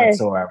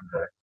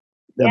whatsoever,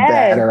 the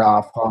better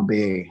off I'll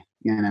be,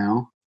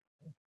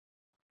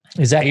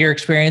 Is that your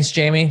experience,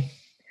 Jamie?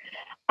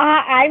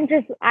 I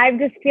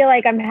just feel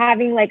like I'm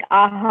having like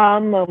aha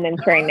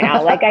moments right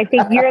now. Like, I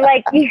think you're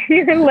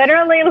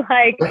literally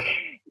like,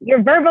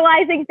 you're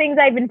verbalizing things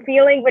I've been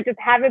feeling, but just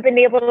haven't been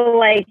able to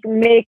like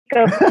make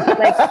a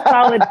like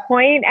solid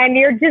point. And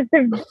you're just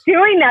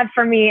doing that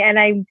for me. And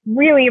I'm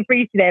really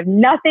appreciative.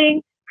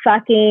 Nothing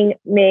fucking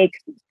makes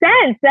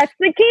sense. That's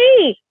the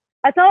key.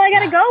 That's all I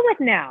got to go with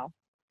now.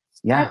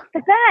 Yeah. That's the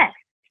best.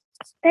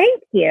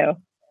 Thank you.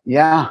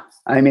 Yeah.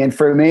 I mean,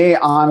 for me,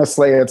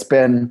 honestly, it's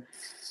been,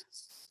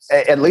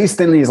 at least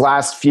in these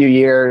last few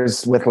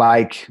years with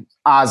like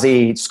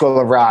Ozzy, School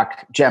of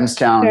Rock,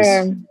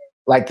 Gemstones,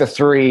 like the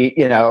three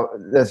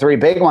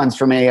big ones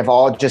for me have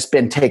all just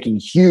been taking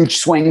huge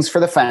swings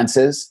for the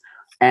fences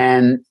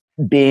and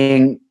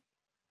being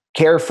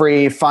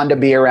carefree, fun to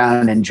be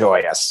around, and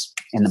joyous.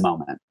 in the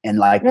moment. And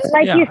like you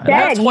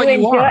said,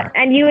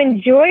 you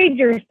enjoyed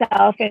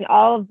yourself in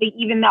all of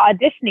even the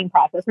auditioning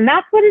process. And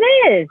that's what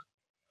it is.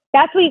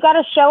 That's what you got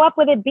to show up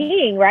with it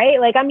being, right?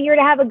 Like, I'm here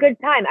to have a good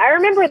time. I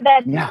remember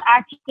that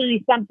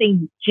actually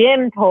something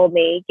Jim told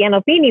me.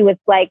 Gandolfini was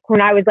like, when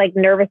I was like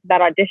nervous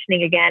about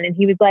auditioning again, and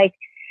he was like,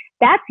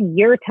 that's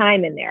your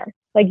time in there.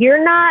 Like,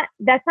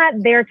 that's not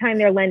their time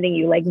they're lending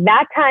you. Like,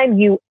 that time,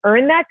 you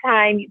earn that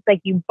time. It's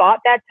like you bought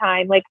that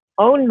time, like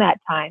own that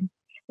time.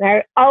 And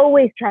I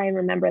always try and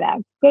remember that.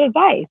 Good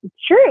advice. It's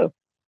true.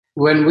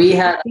 When we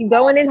had you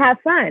go in and have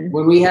fun.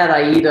 When we had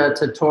Aida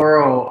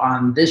Totoro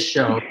on this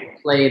show, who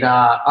played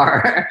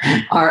our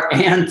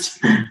aunt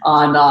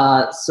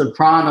on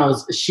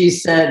Sopranos, she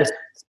said,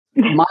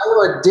 "My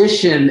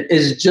audition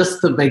is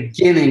just the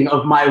beginning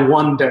of my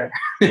wonder."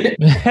 She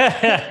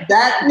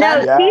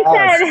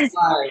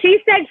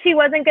said she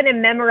wasn't going to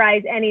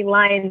memorize any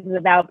lines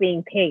without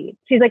being paid.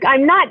 She's like,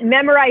 I'm not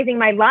memorizing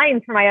my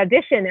lines for my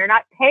audition. They're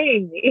not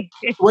paying me.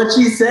 What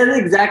she said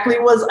exactly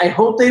was, I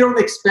hope they don't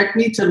expect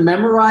me to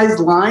memorize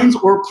lines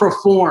or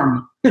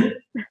perform. I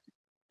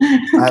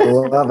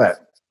love it.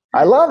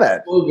 I love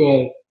it. So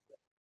good.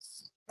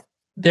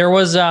 There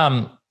was,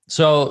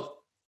 so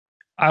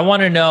I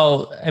want to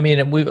know, I mean,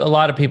 a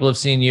lot of people have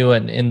seen you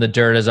in the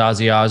dirt as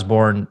Ozzy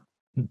Osbourne,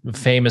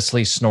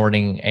 famously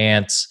snorting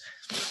ants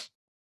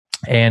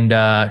and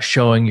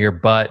showing your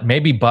butt,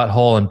 maybe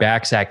butthole and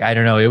backsack. I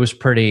don't know. It was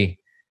pretty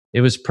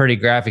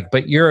graphic.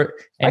 But even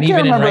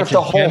in Righteous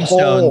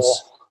Gemstones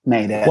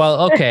made it.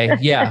 Well, okay,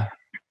 yeah,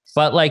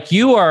 but like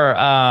you are.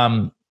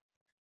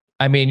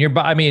 I mean,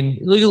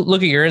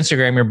 look at your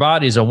Instagram. Your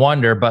body's a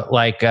wonder. But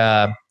like,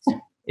 are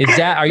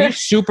you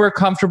super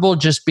comfortable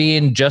just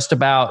being just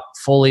about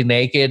fully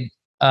naked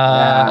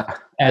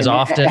as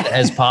often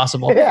as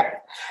possible? Yeah.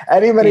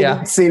 Anybody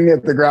who's seen me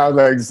at the Ground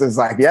Legs is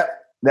like, yep,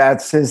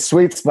 that's his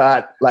sweet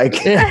spot.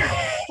 Like, and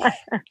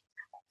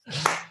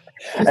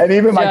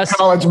even my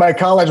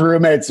college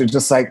roommates are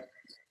just like,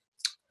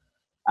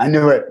 I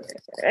knew it.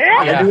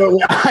 Yeah.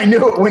 I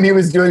knew it when he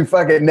was doing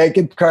fucking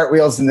naked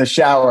cartwheels in the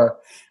shower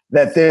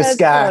that this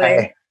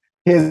guy,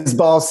 his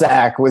ball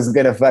sack was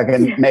going to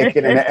fucking make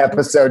it in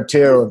episode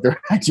 2 of the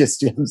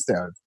Righteous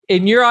Gemstones.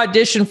 In your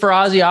audition for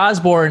Ozzy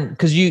Osbourne,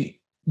 because do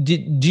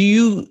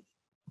you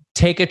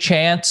take a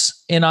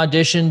chance in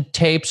audition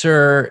tapes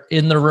or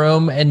in the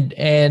room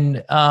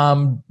and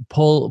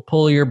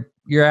pull your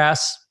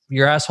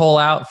asshole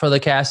out for the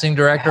casting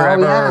director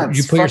ever? Yeah,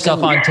 you put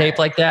yourself on tape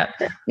like that?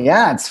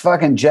 Yeah, it's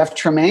fucking Jeff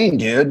Tremaine,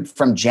 dude,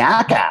 from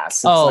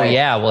Jackass.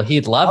 Well,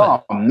 he'd love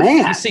it. Oh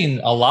man, he's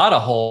seen a lot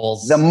of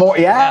holes. The more,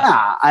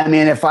 I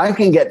mean, if I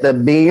can get the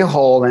B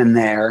hole in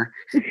there,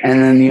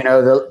 and then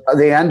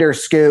the under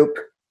scoop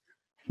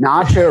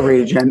nacho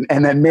region,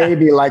 and then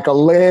maybe like a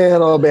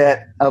little bit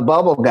of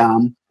bubble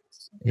gum,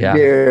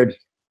 dude.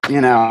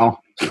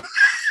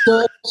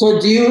 So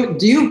do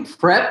you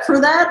prep for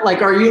that?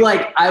 Like, are you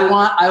like, I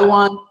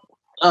want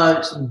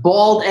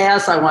bald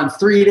ass, I want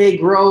 3-day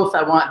growth,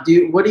 what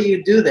do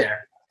you do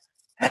there?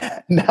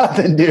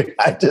 Nothing, dude.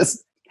 I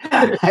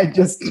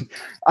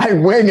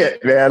wing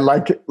it, man.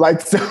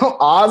 Like so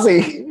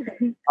Ozzy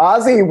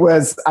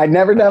was, I'd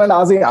never done an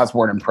Ozzy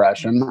Osbourne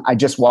impression. I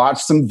just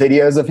watched some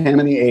videos of him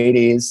in the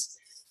 80s.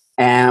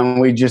 And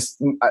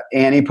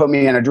Annie put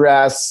me in a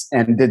dress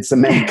and did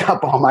some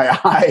makeup on my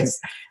eyes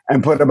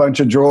and put a bunch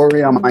of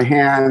jewelry on my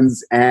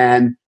hands.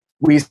 And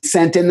we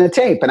sent in the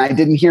tape and I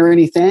didn't hear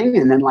anything.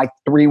 And then like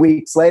 3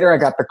 weeks later, I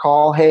got the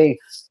call, hey,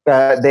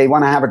 they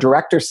want to have a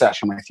director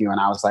session with you. And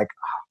I was like,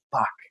 oh,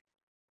 fuck.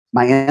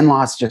 My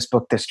in-laws just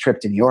booked this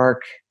trip to New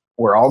York.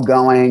 We're all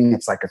going.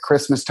 It's like a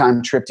Christmas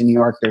time trip to New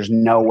York. There's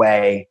no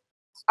way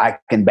I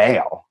can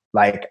bail.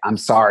 Like, I'm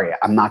sorry.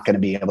 I'm not going to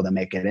be able to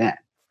make it in.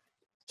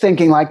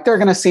 Thinking like they're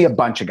going to see a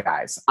bunch of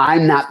guys.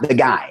 I'm not the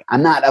guy.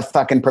 I'm not a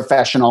fucking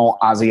professional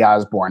Ozzy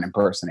Osbourne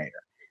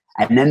impersonator.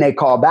 And then they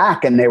call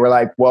back and they were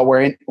like, well,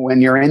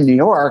 when you're in New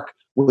York,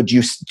 would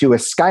you do a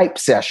Skype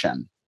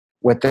session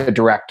with the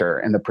director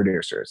and the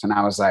producers? And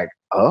I was like,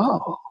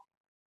 oh,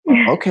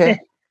 okay.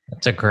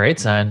 That's a great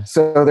sign.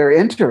 So they're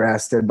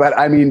interested. But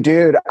I mean,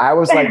 dude, I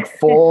was like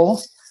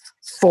full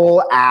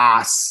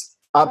ass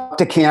up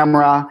to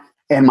camera.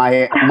 And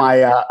my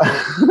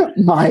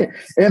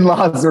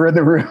in-laws are in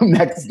the room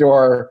next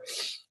door.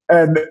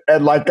 And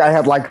like I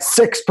had like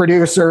 6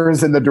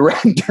 producers and the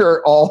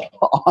director all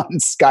on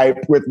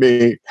Skype with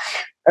me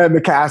and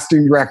the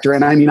casting director.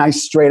 And I mean, I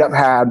straight up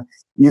had,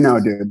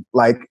 dude,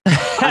 like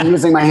I'm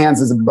using my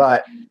hands as a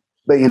butt,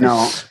 but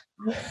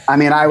I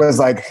mean, I was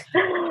like,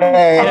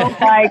 hey. Oh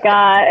my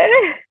God.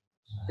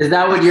 Is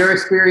that what your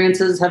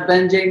experiences have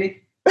been,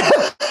 Jamie?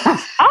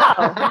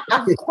 Oh,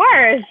 of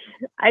course.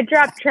 I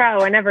dropped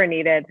trout whenever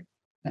needed.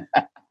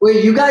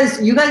 Wait, you guys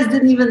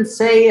didn't even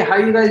say how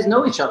you guys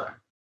know each other.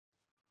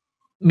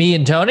 Me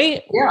and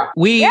Tony? Yeah.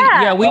 We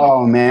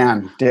oh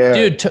man,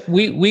 dude.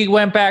 We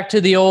went back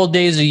to the old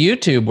days of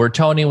YouTube where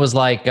Tony was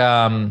like,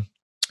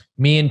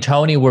 me and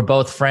Tony were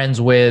both friends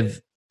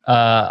with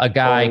a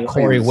guy,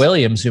 Corey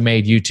Williams, who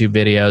made YouTube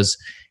videos.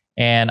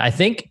 And I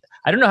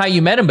don't know how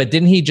you met him, but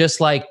didn't he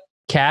just like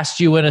cast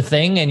you in a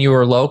thing and you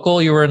were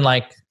local? You were in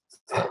like...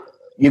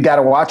 You got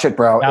to watch it,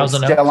 bro. It's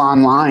still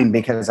online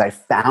because I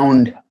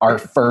found our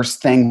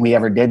first thing we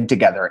ever did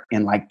together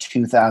in like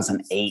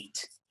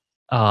 2008.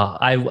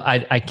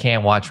 I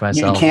can't watch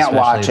myself. You can't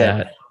watch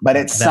it, but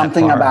it's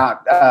something far.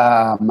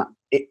 About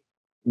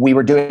we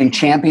were doing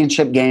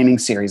Championship Gaming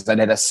Series. I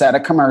did a set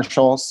of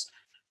commercials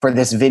for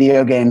this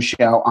video game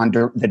show on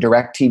the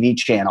DirecTV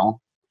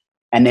channel,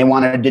 and they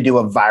wanted to do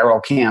a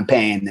viral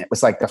campaign. It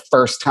was like the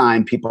first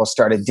time people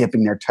started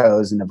dipping their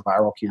toes into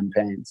viral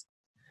campaigns.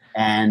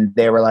 And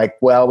they were like,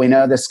 well, we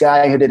know this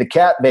guy who did a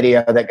cat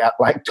video that got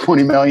like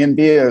 20 million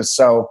views.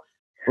 So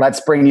let's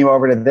bring you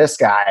over to this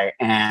guy.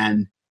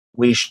 And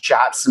we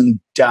shot some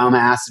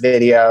dumbass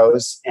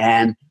videos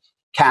and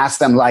cast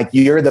them like,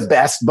 you're the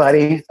best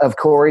buddy of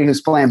Corey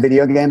who's playing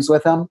video games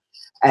with him.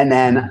 And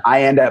then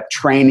I end up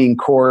training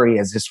Corey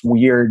as this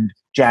weird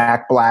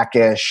Jack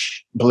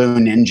Blackish blue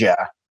ninja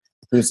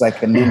who's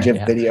like a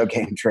ninja video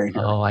game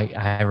trainer. Oh,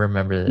 I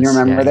remember this. You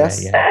remember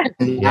this? Yeah.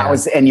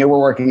 And you were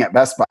working at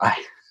Best Buy.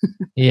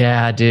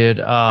 Yeah, dude.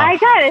 I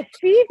gotta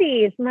see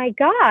these. My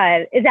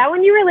God. Is that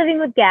when you were living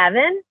with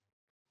Gavin?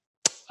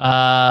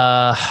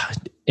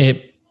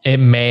 It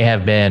may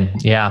have been.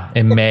 Yeah,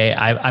 it may.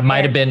 I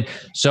might have been.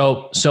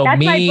 So that's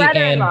me my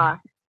brother-in-law.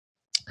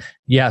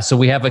 Yeah, so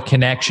we have a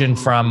connection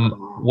from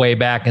way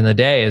back in the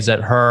day. Is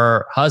that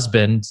her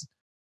husband,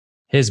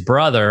 his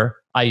brother,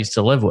 I used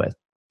to live with.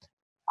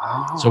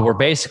 Oh. So we're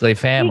basically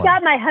family. He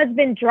got my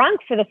husband drunk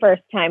for the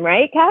first time,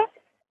 right, Cass?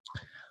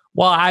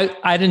 Well,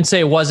 I didn't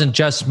say it wasn't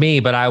just me,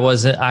 but I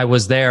was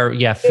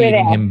there,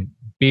 feeding him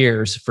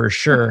beers for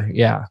sure.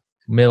 Yeah.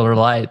 Miller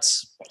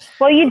Lights.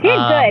 Well, you did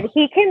good.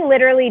 He can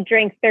literally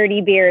drink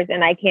 30 beers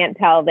and I can't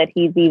tell that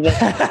he's even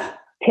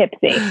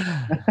tipsy.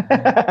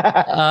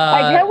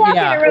 Like he'll walk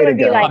in a room and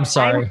be like, I'm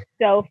so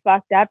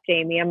fucked up,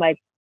 Jamie. I'm like,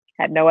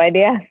 had no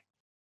idea.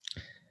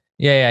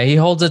 Yeah, he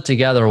holds it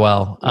together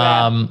well.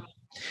 Yeah.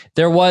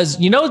 There was,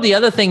 the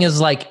other thing is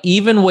like,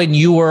 even when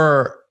you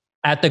were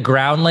at the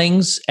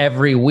Groundlings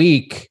every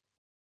week,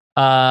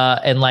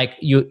 and like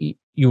you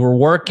were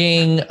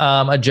working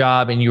a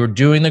job and you were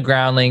doing the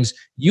Groundlings,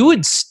 you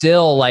would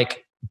still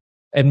like,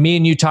 and me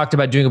and you talked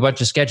about doing a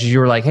bunch of sketches. You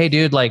were like, hey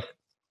dude, like,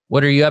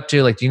 what are you up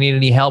to? Like, do you need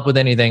any help with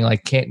anything?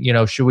 Like,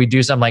 should we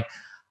do something? Like,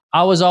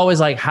 I was always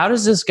like, how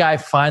does this guy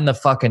find the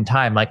fucking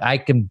time? Like, I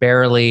can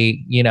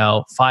barely,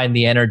 find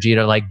the energy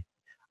to like,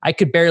 I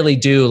could barely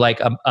do like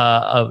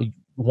a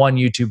one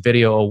YouTube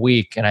video a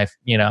week. And I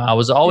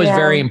was always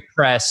very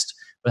impressed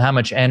with how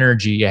much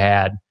energy you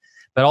had,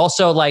 but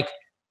also like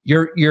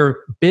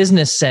your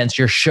business sense,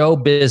 your show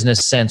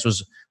business sense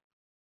was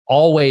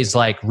always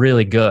like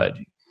really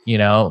good.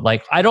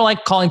 Like I don't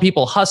like calling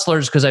people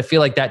hustlers because I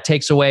feel like that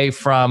takes away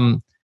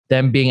from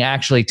them being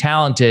actually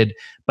talented,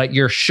 but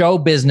your show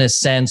business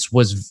sense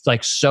was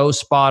like so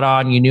spot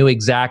on. You knew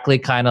exactly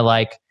kind of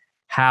like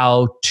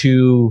how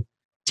to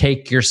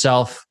take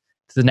yourself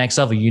to the next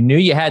level. You knew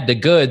you had the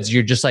goods.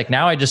 You're just like,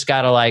 now I just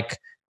got to like,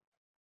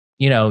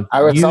 YouTube,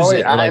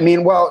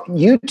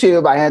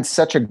 I had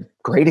such a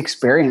great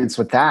experience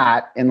with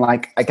that. And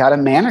like, I got a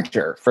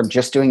manager from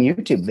just doing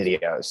YouTube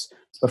videos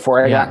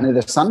before I got into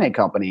the Sunday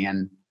company.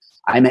 And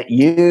I met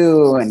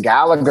you and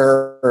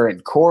Gallagher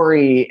and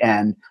Corey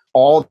and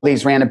all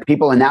these random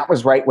people. And that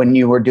was right when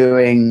you were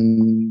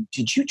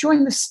did you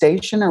join the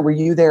station or were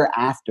you there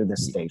after the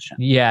station?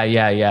 Yeah,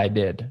 I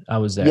did. I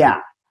was there.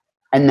 Yeah.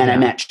 And then I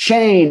met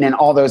Shane and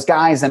all those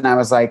guys. And I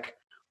was like,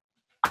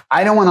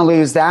 I don't want to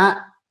lose that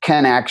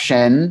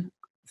connection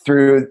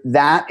through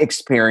that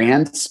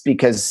experience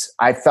because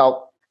I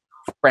felt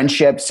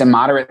friendships and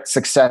moderate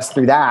success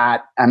through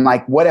that. I'm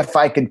like, what if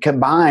I could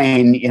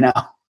combine,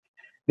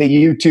 the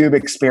YouTube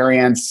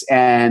experience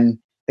and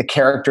the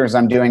characters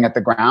I'm doing at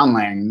the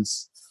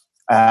Groundlings?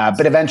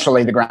 But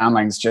eventually the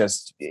Groundlings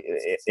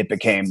it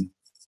became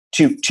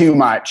too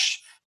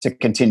much to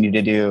continue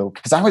to do.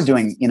 Cause I was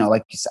doing,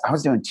 like you said, I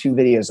was doing 2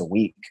 videos a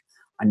week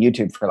on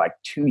YouTube for like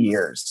 2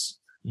 years.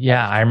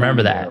 Yeah. I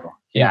remember that.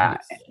 Yeah.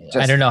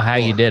 I don't know how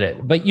you did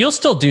it, but you'll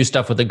still do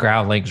stuff with the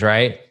Groundlings,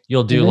 right?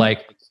 You'll do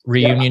like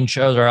reunion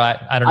shows, or I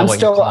don't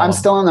know. I'm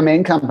still in the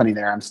main company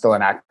there. I'm still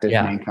an active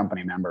main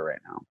company member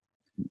right now.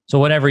 So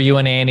whenever you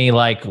and Annie,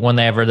 like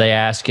whenever they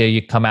ask you,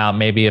 you come out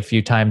maybe a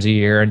few times a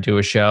year and do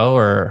a show,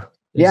 or?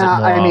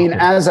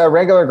 As a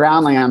regular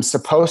Groundling, I'm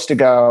supposed to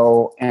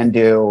go and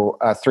do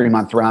a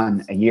 3-month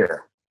run a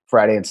year,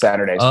 Friday and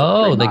Saturdays.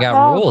 Oh, they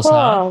got rules, cool.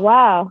 huh?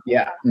 Wow.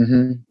 Yeah.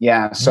 Mm-hmm.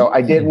 Yeah. So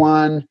I did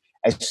one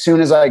as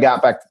soon as I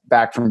got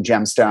back from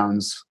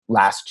Gemstones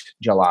last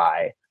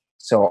July.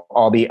 So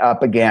I'll be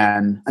up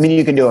again. I mean,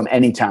 you can do them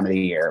any time of the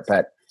year,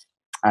 but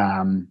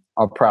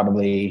I'll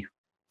probably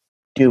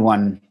do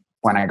one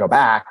when I go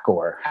back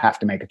or have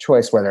to make a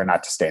choice whether or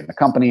not to stay in the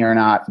company or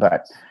not.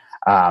 But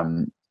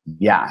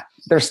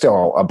they're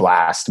still a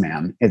blast,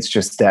 man. It's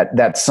just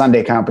that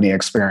Sunday company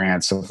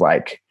experience of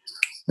like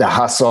the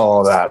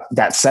hustle,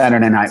 that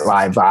Saturday Night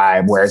Live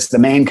vibe, whereas the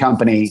main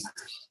company,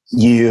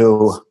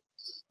 you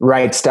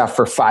write stuff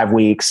for 5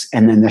 weeks,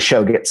 and then the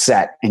show gets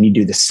set and you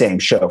do the same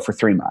show for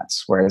 3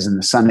 months. Whereas in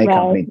the Sunday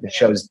company, the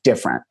show's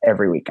different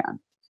every weekend.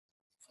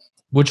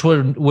 Which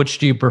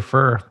do you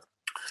prefer?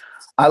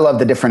 I love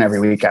the different every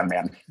weekend,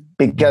 man,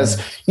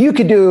 because you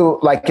could do,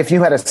 like, if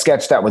you had a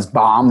sketch that was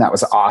bomb, that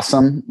was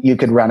awesome, you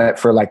could run it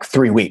for like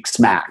 3 weeks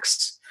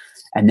max.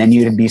 And then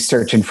you'd be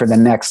searching for the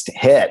next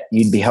hit.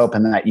 You'd be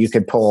hoping that you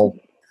could pull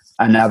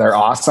another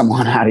awesome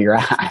one out of your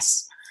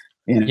ass.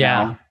 You know?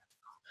 Yeah.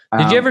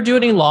 Did you ever do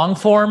any long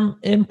form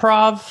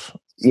improv?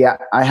 Yeah,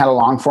 I had a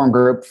long form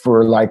group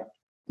for like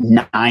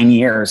 9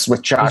 years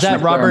with Josh. Was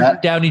that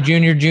Robert Downey Jr.?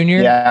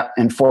 Yeah,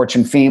 and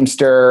Fortune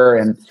Feimster,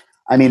 and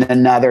I mean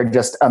another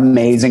just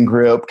amazing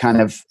group,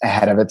 kind of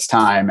ahead of its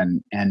time,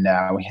 and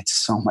we had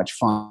so much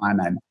fun.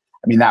 And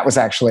I mean that was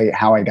actually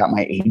how I got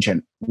my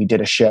agent. We did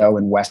a show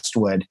in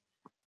Westwood,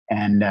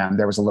 and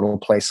there was a little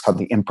place called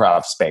the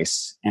Improv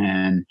Space,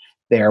 and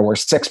there were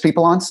 6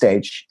 people on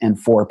stage and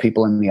 4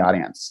 people in the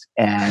audience.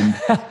 And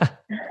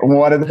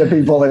one of the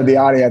people in the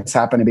audience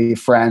happened to be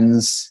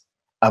friends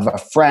of a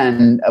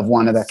friend of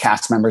one of the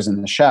cast members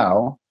in the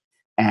show,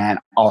 and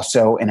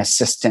also an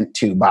assistant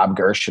to Bob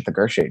Gersh at the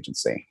Gersh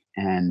Agency.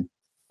 And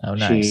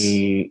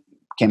she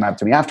came up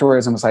to me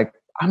afterwards and was like,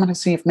 I'm going to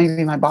see if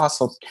maybe my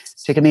boss will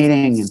take a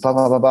meeting and blah,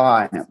 blah, blah,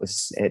 blah. And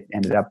it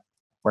ended up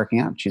working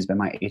out. She's been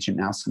my agent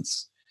now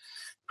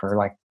for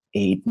like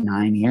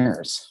 8-9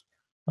 years.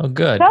 Oh,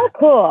 good. So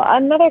cool.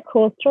 Another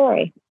cool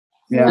story.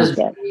 Yeah. Does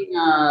being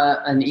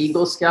an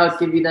Eagle Scout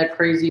give you that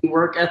crazy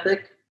work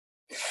ethic?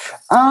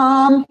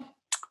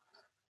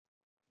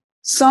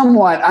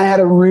 Somewhat. I had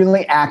a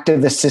really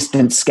active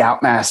assistant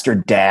scoutmaster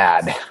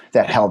dad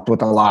that helped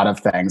with a lot of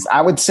things.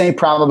 I would say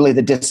probably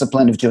the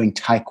discipline of doing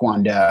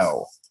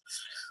Taekwondo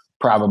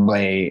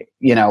probably,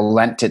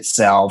 lent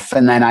itself.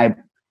 And then I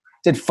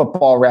did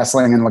football,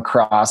 wrestling, and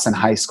lacrosse in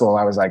high school.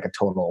 I was like a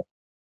total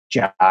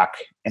jock.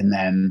 And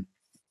then,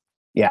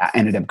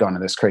 ended up going to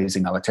this crazy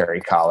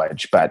military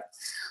college. But,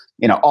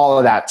 all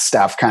of that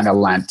stuff kind of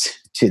lent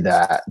to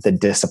the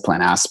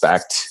discipline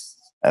aspect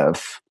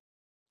of,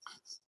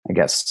 I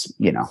guess,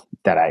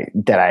 that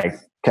I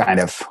kind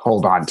of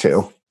hold on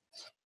to.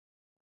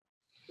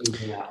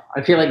 Yeah.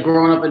 I feel like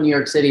growing up in New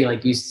York City,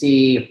 like you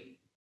see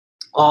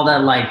all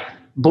that like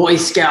Boy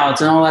Scouts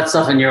and all that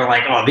stuff, and you're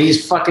like, oh,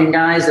 these fucking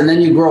guys. And then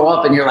you grow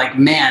up and you're like,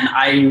 man,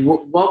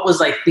 what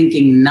was I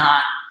thinking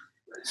not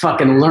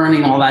fucking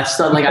learning all that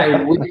stuff? Like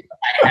I wish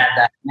I had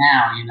that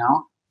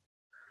now,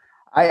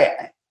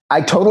 I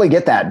totally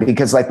get that,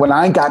 because like when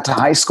I got to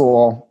high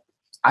school,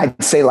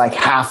 I'd say like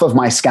half of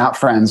my scout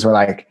friends were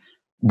like,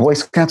 Boy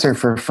Scouts are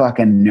for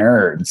fucking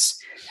nerds.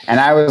 And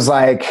I was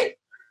like,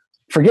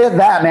 forget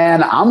that,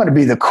 man. I'm going to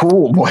be the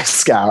cool Boy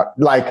Scout.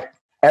 Like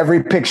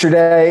every picture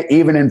day,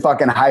 even in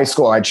fucking high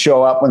school, I'd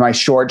show up with my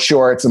short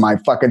shorts and my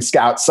fucking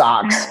scout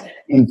socks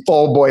in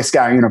full Boy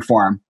Scout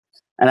uniform.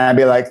 And I'd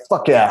be like,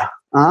 fuck yeah.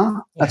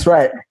 That's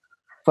right.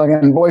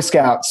 Fucking Boy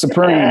Scout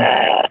Supreme.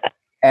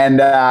 And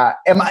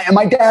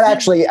my dad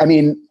actually, I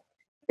mean,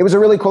 it was a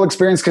really cool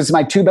experience because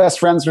my 2 best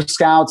friends were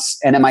scouts,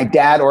 and then my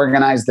dad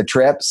organized the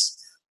trips.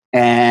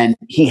 And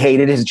he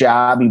hated his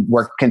job. He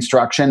worked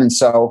construction. And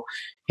so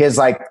his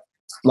like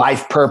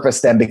life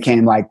purpose then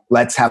became like,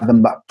 let's have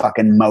the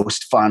fucking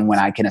most fun when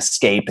I can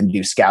escape and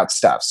do scout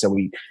stuff. So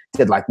we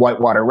did like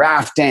whitewater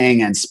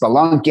rafting and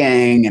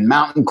spelunking and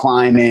mountain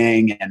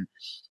climbing and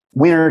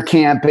winter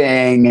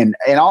camping and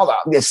all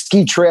the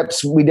ski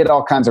trips. We did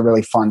all kinds of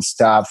really fun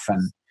stuff.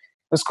 And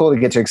it was cool to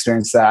get to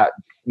experience that,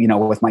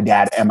 with my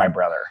dad and my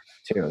brother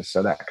too.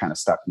 So that kind of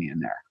stuck me in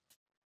there.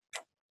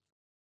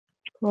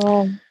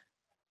 Cool.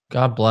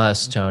 God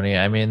bless, Tony.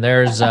 I mean,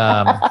 there's,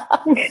 there's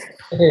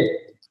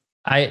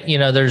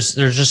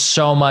just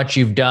so much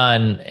you've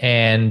done.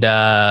 And,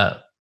 I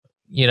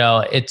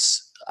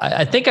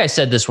think I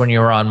said this when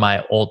you were on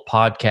my old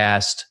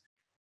podcast,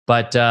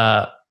 but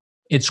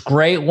it's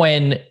great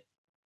when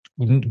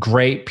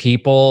great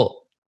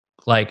people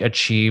like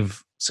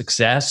achieve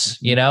success,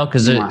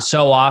 because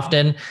so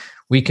often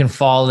we can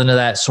fall into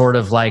that sort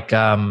of like,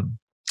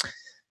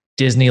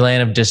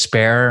 Disneyland of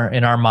despair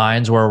in our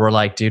minds where we're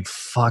like, dude,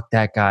 fuck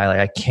that guy. Like,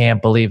 I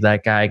can't believe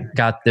that guy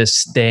got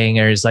this thing.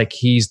 Or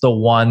he's the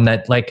one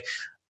that like,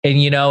 and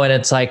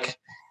it's like,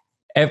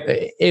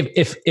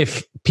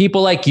 if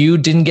people like you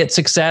didn't get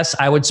success,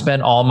 I would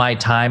spend all my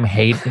time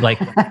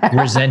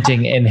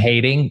resenting and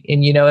hating.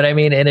 And you know what I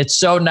mean? And it's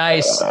so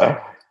nice.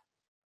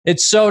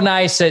 It's so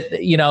nice that,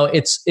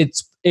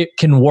 it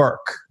can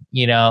work.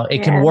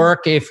 It can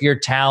work if you're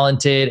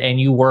talented and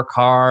you work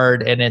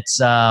hard, and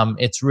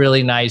it's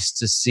really nice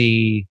to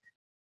see,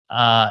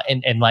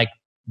 and like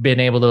being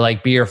able to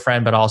like be your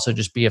friend, but also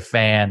just be a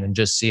fan and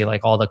just see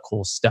like all the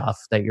cool stuff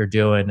that you're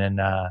doing. And,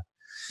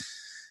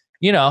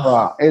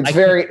 well,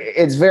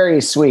 it's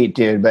very sweet,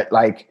 dude. But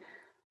like,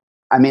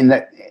 I mean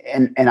that,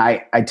 and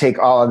I take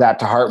all of that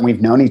to heart, and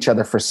we've known each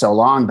other for so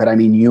long, but I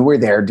mean, you were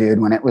there, dude,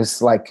 when it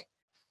was like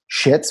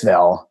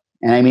Shitsville.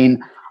 And I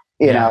mean,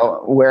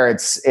 where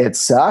it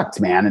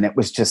sucked, man. And it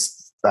was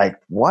just like,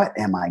 what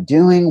am I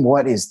doing?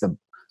 What is the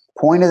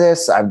point of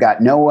this? I've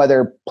got no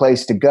other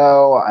place to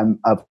go. I'm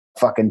a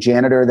fucking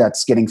janitor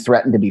that's getting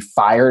threatened to be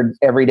fired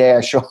every day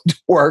I show up to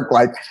work.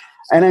 Like,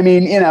 and I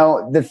mean,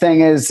 the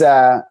thing is,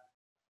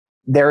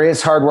 there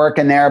is hard work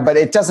in there, but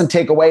it doesn't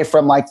take away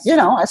from like,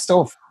 I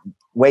still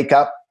wake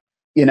up,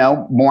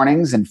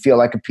 mornings and feel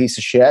like a piece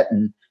of shit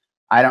and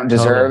I don't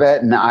deserve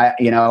it. And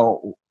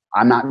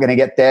I'm not going to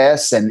get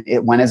this. And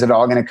when is it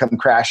all going to come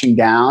crashing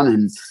down?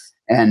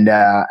 And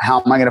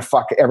how am I going to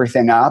fuck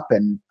everything up?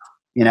 And,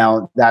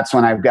 that's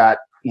when I've got,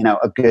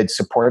 a good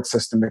support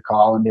system to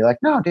call and be like,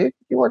 no, dude,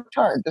 you worked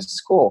hard. This is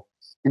cool.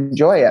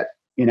 Enjoy it,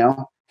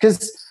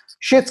 because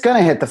shit's going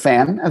to hit the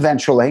fan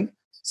eventually.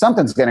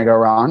 Something's going to go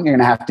wrong. You're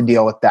going to have to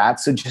deal with that.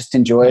 So just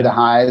enjoy the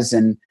highs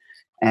and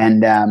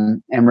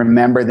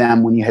remember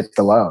them when you hit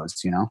the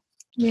lows,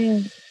 Yeah.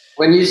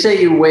 When you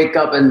say you wake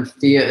up and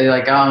feel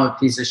like, oh, I'm a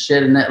piece of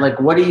shit, and that, like,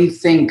 what do you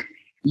think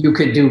you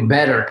could do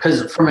better?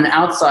 Because from an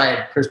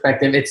outside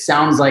perspective, it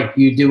sounds like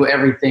you do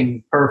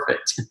everything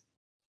perfect.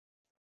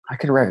 I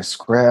could write a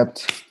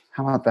script.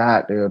 How about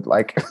that, dude?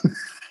 Like,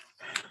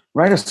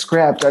 write a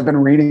script. I've been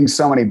reading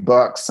so many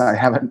books.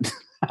 I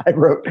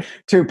wrote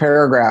 2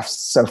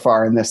 paragraphs so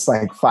far in this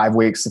like 5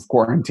 weeks of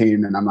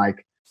quarantine. And I'm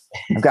like,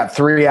 I've got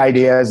 3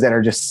 ideas that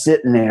are just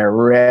sitting there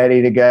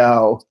ready to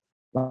go.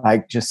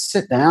 Like, just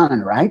sit down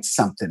and write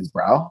something,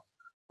 bro.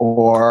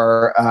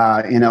 Or,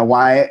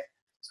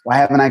 why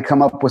haven't I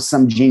come up with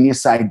some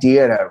genius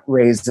idea to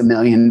raise $1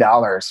 million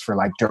for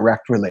like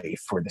direct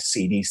relief for the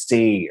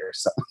CDC or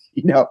something,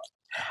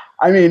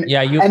 I mean,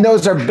 and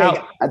those are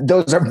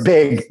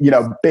big,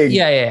 big.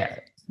 Yeah.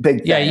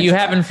 Big. Yeah. You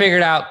haven't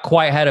figured out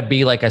quite how to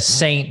be like a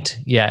saint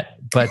yet,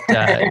 but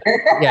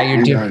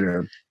you're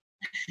doing.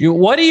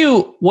 What do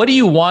you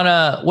want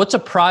to, what's a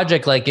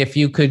project like if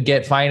you could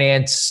get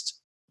financed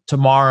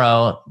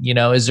tomorrow,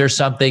 is there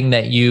something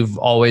that you've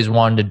always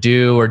wanted to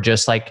do or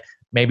just like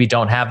maybe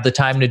don't have the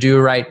time to do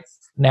right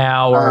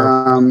now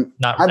or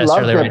not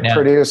necessarily right now? I'd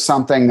love to produce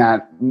something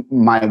that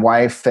my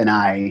wife and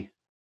I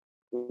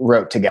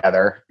wrote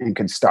together and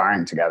could star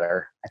in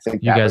together. I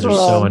think you guys are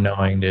so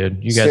annoying,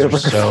 dude. You guys are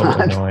so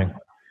annoying.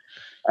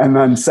 And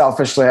then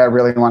selfishly, I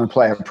really want to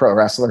play a pro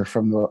wrestler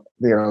from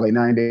the early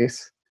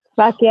 90s.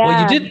 Fuck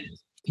yeah. Well,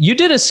 you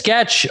did a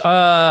sketch.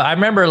 I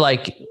remember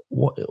like,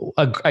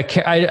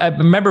 I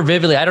remember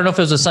vividly. I don't know if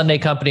it was a Sunday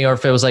Company or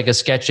if it was like a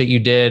sketch that you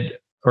did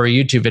or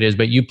YouTube videos,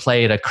 but you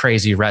played a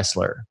crazy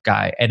wrestler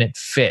guy and it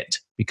fit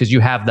because you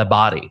have the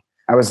body.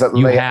 Was it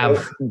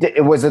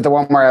the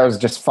one where I was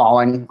just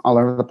falling all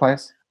over the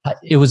place?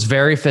 It was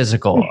very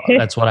physical.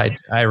 That's what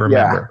I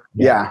remember.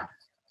 Yeah.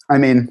 I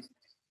mean,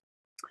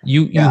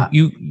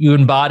 you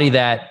embody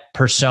that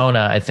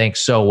persona, I think,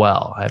 so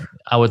well.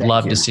 I would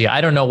love to see.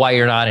 I don't know why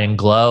you're not in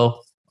Glow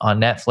on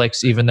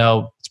Netflix, even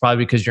though it's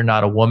probably because you're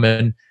not a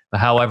woman. But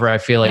however, I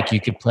feel like you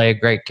could play a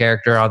great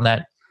character on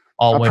that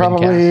all-women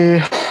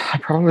cast. I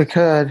probably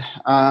could.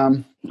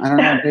 I don't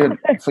know, dude.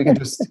 If we can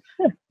just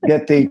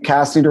get the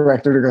casting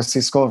director to go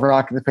see School of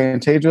Rock and the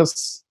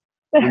Pantages.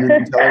 And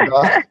then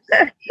tell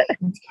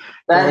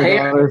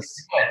her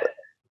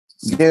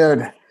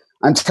dude,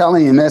 I'm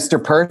telling you,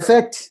 Mr.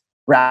 Perfect,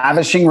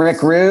 Ravishing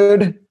Rick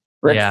Rude,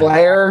 Ric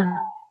Flair.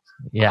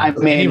 Yeah, I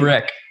mean,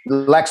 Rick.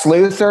 Lex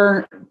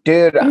Luthor,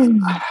 dude,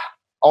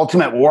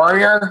 Ultimate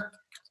Warrior.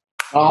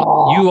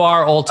 Oh, you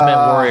are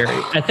Ultimate Warrior.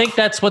 I think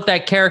that's what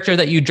that character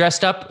that you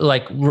dressed up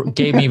like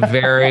gave me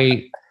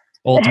very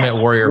Ultimate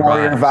Warrior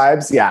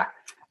vibes. Yeah.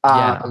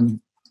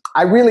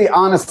 I really,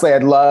 honestly,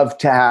 I'd love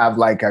to have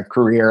like a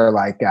career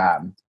like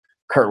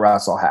Kurt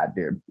Russell had,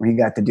 dude. Where he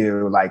got to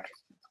do like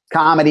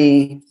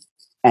comedy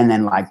and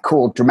then like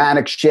cool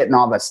dramatic shit and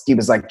all this. He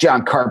was like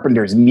John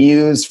Carpenter's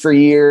muse for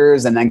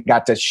years and then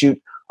got to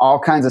shoot all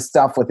kinds of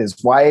stuff with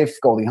his wife,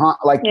 Goldie Hawn.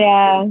 Like,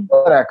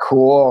 what a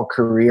cool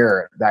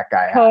career that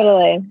guy had.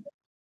 Totally.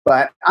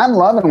 But I'm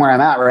loving where I'm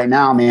at right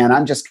now, man.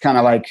 I'm just kind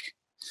of like,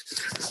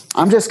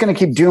 I'm just going to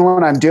keep doing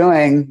what I'm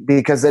doing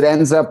because it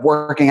ends up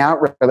working out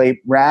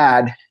really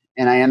rad.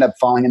 And I end up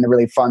falling into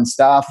really fun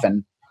stuff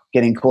and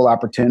getting cool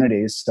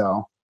opportunities.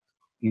 So,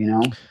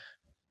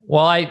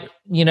 Well,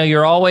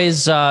 you're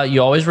always,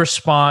 you always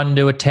respond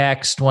to a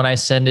text when I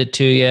send it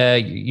to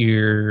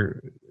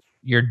you.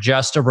 You're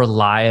just a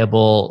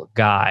reliable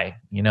guy.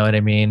 You know what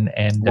I mean?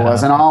 And it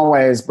wasn't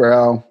always,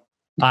 bro.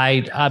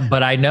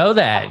 But I know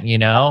that,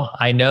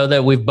 I know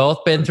that we've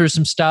both been through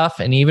some stuff,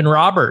 and even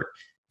Robert,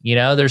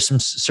 there's some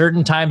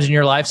certain times in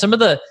your life, some of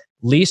the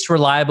least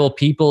reliable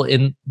people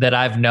that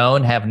I've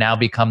known have now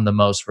become the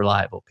most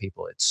reliable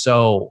people. It's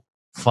so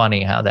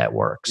funny how that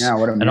works. Yeah,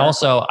 what a miracle. And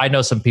also I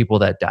know some people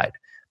that died,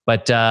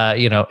 but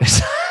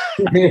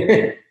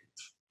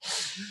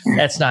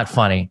that's not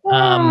funny.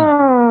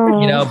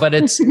 But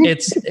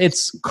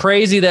it's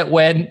crazy that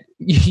when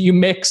you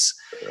mix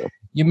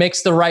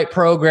the right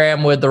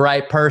program with the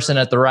right person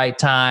at the right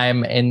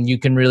time, and you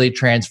can really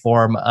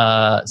transform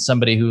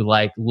somebody who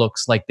like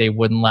looks like they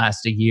wouldn't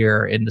last a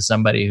year into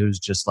somebody who's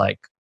just like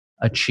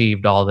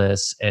achieved all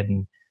this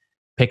and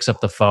picks up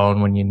the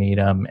phone when you need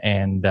them.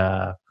 And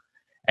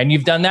And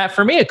you've done that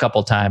for me a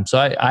couple times. So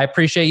I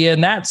appreciate you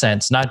in that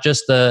sense, not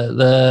just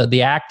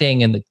the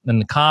acting and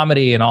the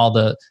comedy and all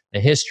the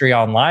history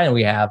online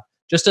we have,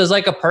 just as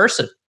like a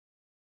person.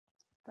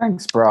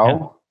 Thanks, bro.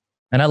 Yeah.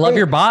 And I love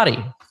your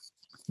body.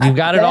 You've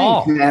got it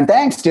all. Man.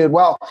 Thanks, dude.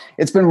 Well,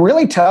 it's been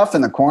really tough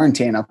in the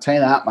quarantine. I'll tell you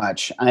that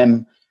much.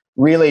 I'm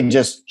really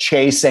just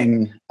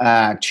chasing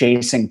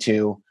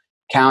to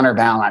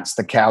counterbalance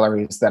the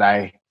calories that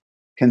I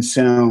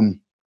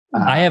consume.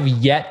 I have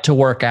yet to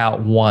work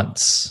out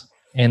once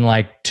in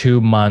like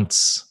 2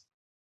 months.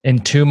 In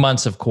 2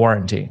 months of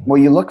quarantine.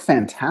 Well, you look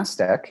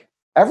fantastic.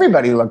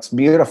 Everybody looks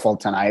beautiful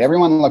tonight.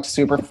 Everyone looks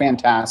super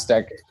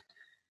fantastic.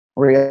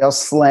 Real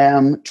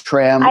slim,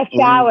 trim. I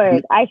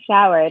showered.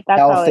 That's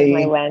healthy. always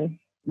my win.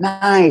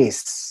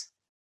 Nice.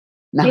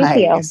 Thank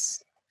you.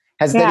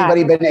 Has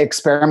anybody been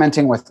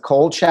experimenting with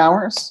cold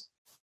showers?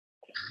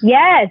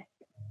 Yes.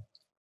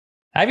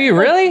 Have you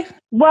really?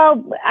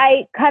 Well,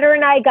 Cutter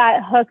and I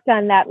got hooked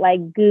on that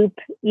like goop,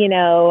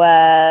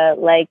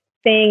 like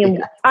thing.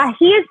 And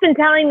he has been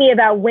telling me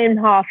about Wim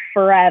Hof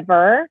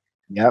forever.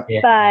 Yep.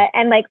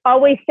 And like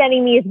always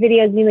sending me his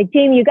videos being like,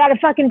 Jamie, you got to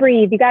fucking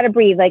breathe. You got to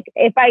breathe. Like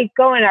if I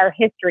go in our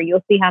history,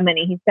 you'll see how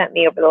many he sent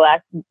me over the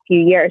last few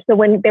years. So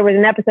when there was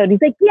an episode,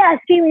 he's like, yes,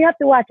 Jamie, you have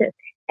to watch it.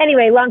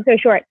 Anyway, long story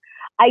short,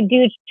 I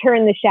do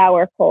turn the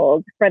shower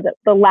cold for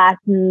the last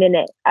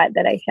minute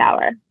that I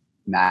shower.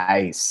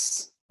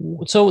 Nice.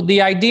 So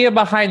the idea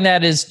behind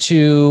that is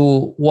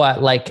to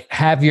what? Like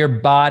have your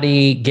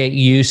body get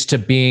used to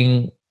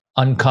being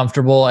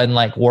uncomfortable and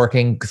like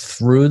working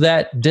through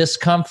that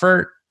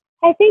discomfort?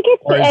 I think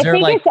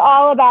it's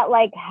all about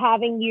like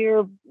having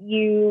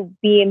you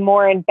being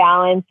more in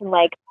balance, and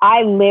like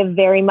I live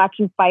very much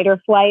in fight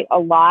or flight a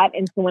lot,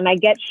 and so when I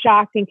get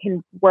shocked and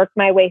can work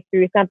my way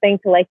through something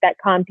to like that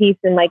calm piece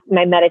and like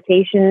my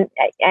meditation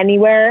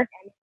anywhere,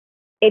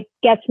 it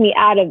gets me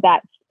out of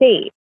that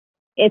state.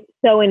 It's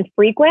so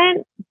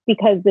infrequent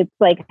because it's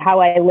like how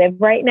I live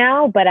right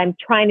now, but I'm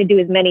trying to do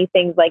as many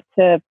things like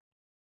to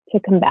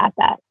combat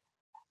that.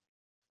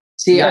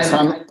 See, yes,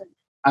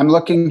 I'm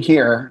looking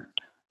here.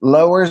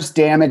 Lowers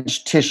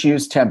damaged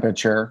tissues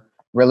temperature,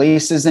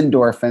 releases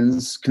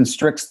endorphins,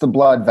 constricts the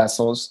blood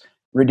vessels,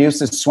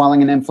 reduces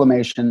swelling and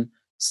inflammation,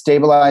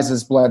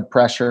 stabilizes blood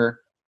pressure,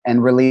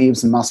 and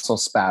relieves muscle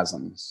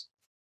spasms.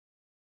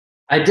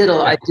 I do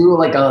like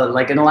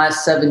in the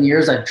last 7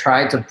 years, I've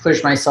tried to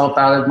push myself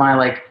out of my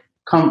like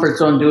comfort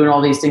zone, doing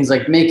all these things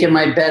like making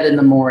my bed in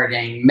the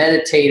morning,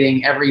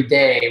 meditating every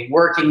day,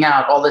 working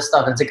out, all this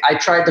stuff. It's like I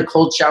tried the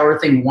cold shower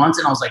thing once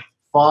and I was like,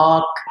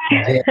 fuck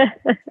it.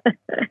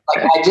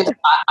 Like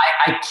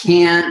I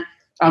can't.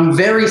 I'm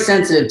very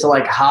sensitive to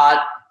like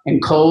hot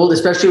and cold,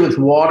 especially with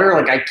water.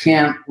 Like I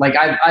can't. Like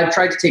I've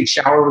tried to take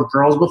shower with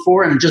girls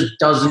before, and it just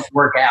doesn't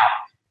work out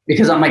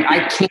because I'm like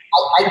I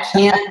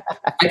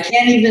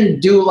can't even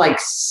do like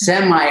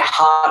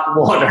semi-hot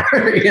water,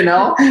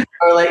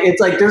 or like it's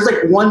like there's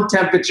like one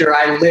temperature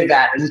I live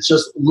at, and it's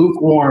just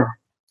lukewarm.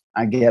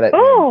 I get it.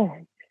 Oh,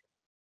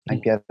 I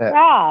get it.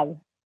 Rob.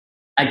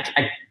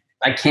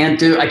 I can't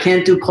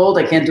do cold.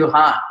 I can't do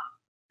hot.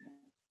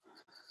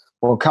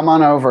 Well, come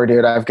on over,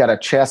 dude. I've got a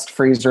chest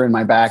freezer in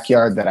my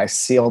backyard that I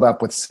sealed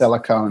up with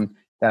silicone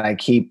that I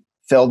keep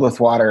filled with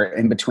water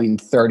in between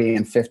 30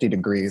 and 50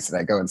 degrees. And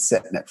I go and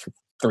sit in it for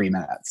 3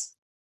 minutes.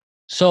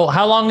 So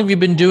how long have you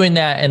been doing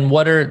that? And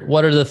what are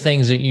the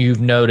things that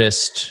you've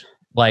noticed?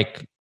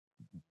 Like,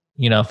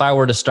 if I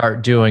were to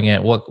start doing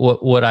it,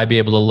 what would I be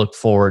able to look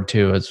forward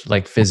to as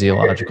like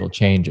physiological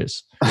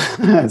changes?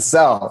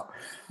 So,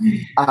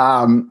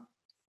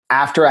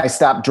 after I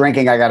stopped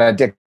drinking, I got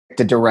addicted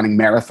to running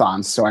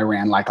marathons. So I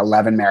ran like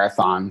 11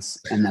 marathons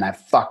and then I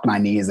fucked my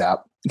knees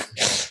up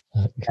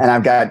and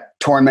I've got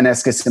torn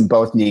meniscus in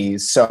both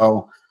knees.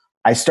 So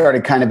I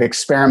started kind of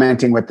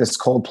experimenting with this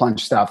cold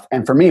plunge stuff.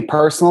 And for me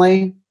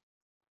personally,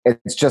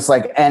 it's just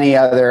like any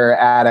other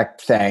addict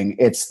thing.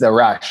 It's the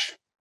rush.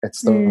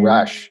 It's the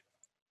rush.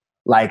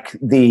 Like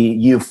the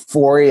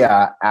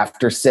euphoria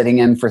after sitting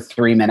in for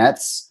 3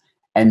 minutes.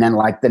 And then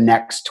like the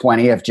next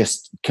 20 of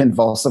just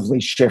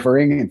convulsively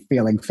shivering and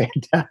feeling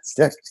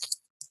fantastic.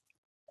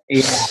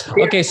 Yeah.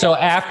 Okay. So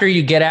after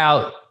you get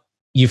out,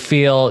 you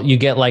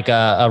get like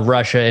a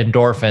rush of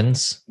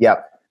endorphins.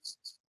 Yep.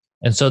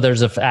 And so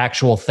there's an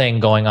actual thing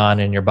going on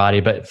in your body,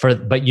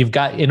 but you've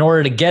got, in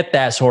order to get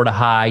that sort of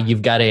high,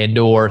 you've got to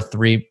endure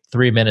three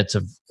minutes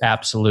of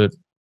absolute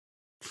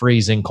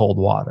freezing cold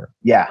water.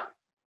 Yeah,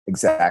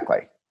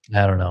 exactly.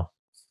 I don't know,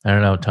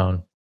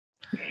 Tone.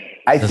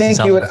 I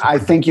think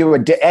you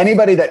would.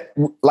 Anybody that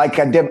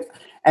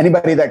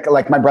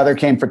like my brother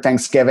came for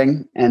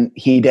Thanksgiving and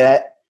he did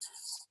it,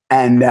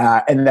 and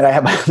then I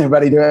have my other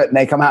buddy do it, and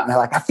they come out and they're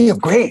like, I feel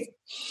great.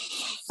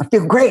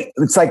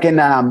 It's like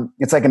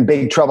in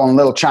Big Trouble in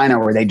Little China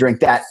where they drink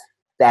that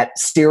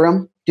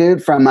serum,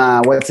 dude, from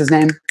what's his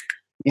name?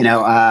 He's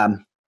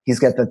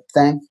got the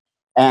thing,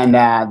 and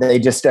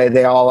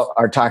they all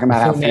are talking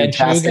about how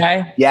fantastic.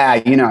 Guy?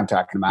 Yeah, you know what I'm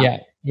talking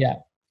about.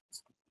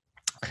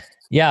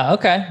 Yeah.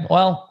 Okay.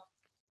 Well,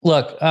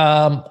 look,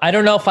 I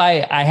don't know if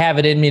I have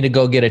it in me to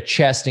go get a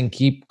chest and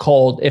keep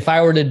cold. If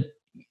I were to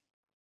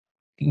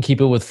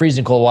keep it with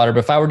freezing cold water, but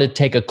if I were to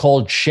take a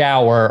cold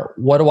shower,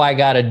 what do I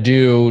got to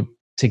do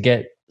to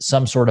get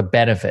some sort of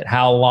benefit?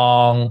 How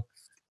long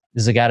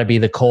does it got to be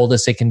the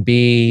coldest it can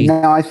be?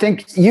 No, I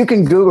think you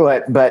can Google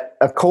it, but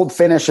a cold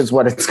finish is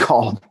what it's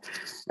called.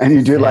 And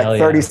you do like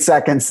 30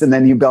 seconds and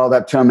then you build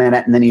up to a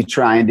minute and then you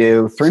try and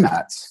do 3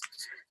 minutes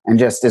and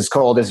just as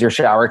cold as your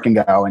shower can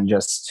go and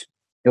just,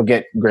 you'll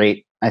get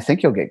great. I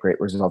think you'll get great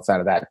results out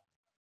of that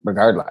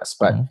regardless.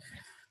 But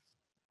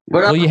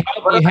well, you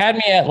had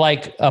me at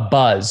like a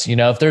buzz,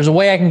 if there's a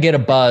way I can get a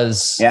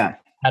buzz. Yeah.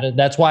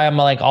 That's why I'm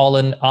like all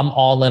in. I'm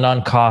all in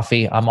on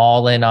coffee. I'm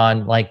all in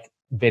on like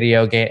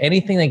video game,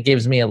 anything that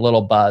gives me a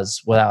little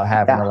buzz without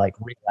having to like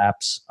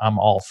relapse. I'm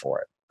all for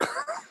it.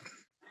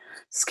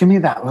 Just give me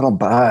that little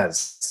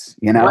buzz,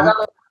 Do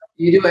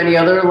you do any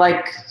other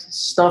like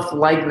stuff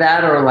like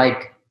that or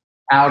like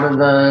out of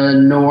the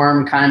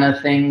norm kind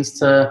of things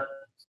to?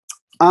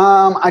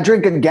 I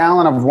drink a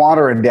gallon of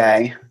water a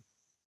day.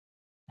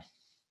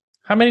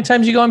 How many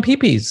times you go on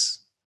pee-pees?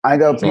 I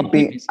go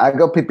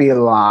pee-pee a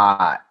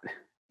lot.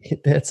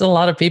 It's a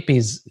lot of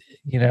pee-pees,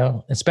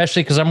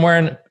 especially because I'm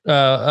wearing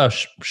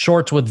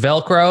shorts with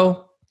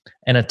Velcro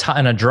and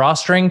a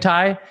drawstring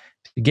tie.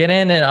 To get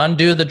in and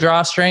undo the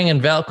drawstring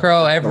and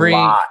Velcro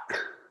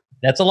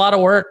that's a lot of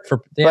work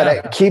but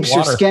it keeps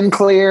your skin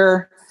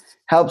clear,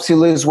 helps you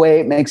lose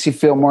weight, makes you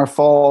feel more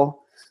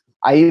full.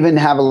 I even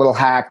have a little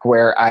hack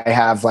where I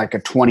have like a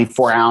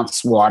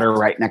 24-ounce water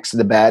right next to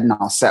the bed and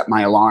I'll set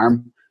my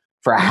alarm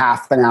for a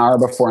half an hour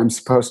before I'm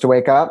supposed to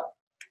wake up.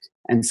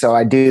 And so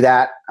I do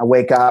that. I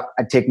wake up,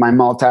 I take my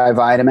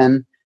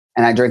multivitamin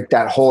and I drink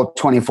that whole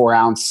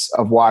 24-ounce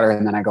of water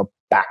and then I go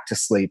back to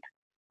sleep.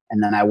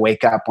 And then I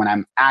wake up when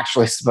I'm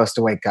actually supposed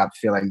to wake up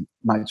feeling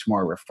much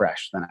more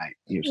refreshed than I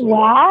usually do.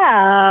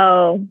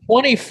 Wow.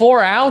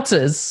 24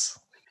 ounces.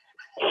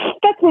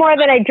 That's more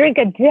than I drink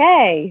a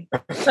day.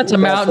 That's a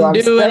Mountain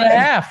Dew and a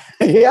half.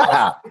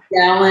 Yeah.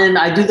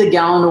 I do the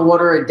gallon of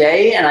water a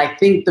day. And I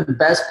think the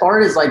best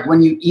part is like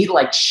when you eat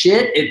like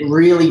shit, it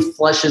really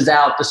flushes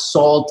out the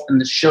salt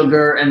and the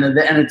sugar. And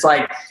it's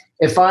like,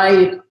 if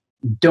I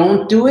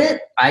don't do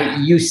it,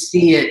 you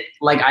see it.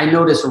 Like I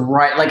notice out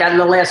of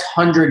the last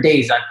 100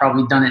 days, I've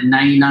probably done it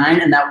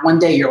 99. And that one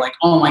day you're like,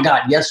 oh my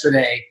God,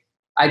 yesterday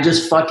I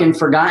just fucking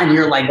forgot. And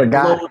you're like, and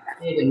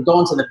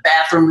going to the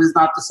bathroom is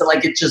not the same.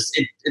 Like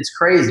it's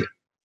crazy.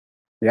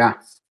 Yeah,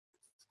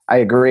 I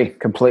agree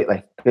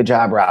completely. Good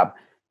job, Rob.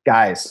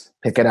 Guys,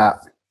 pick it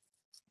up.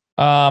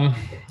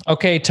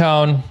 Okay,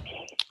 Tone.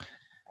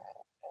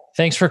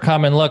 Thanks for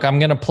coming. Look, I'm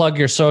going to plug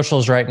your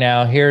socials right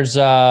now. Here's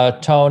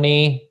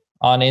Tony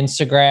on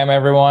Instagram,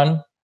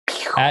 everyone,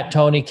 at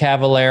Tony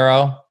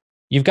Cavalero.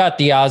 You've got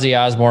the Ozzy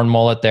Osbourne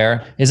mullet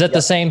there. Is that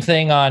the same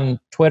thing on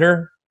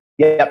Twitter?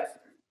 Yep.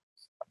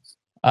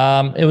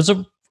 It was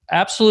an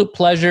absolute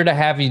pleasure to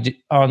have you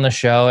on the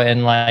show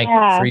and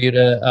for you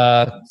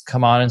to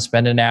come on and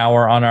spend an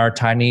hour on our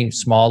tiny,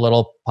 small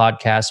little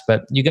podcast.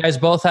 But you guys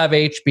both have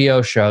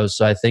HBO shows,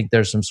 so I think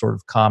there's some sort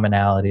of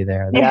commonality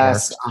there.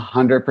 Yes,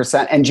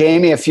 100%. And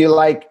Jamie, if you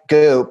like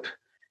Goop,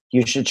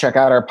 you should check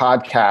out our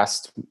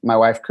podcast. My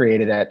wife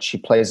created it. She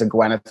plays a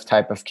Gwyneth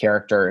type of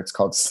character. It's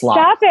called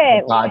Slop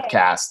the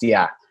Podcast.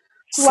 Yeah.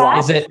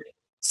 Is it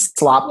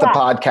Slop the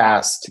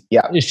Podcast?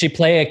 Yeah. Does she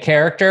play a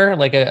character,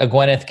 like a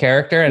Gwyneth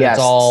character? And yes.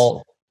 It's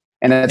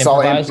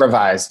all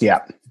improvised. Yeah.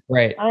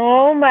 Right.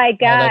 Oh my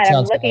God.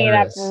 I'm looking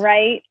hilarious. It up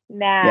right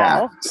now.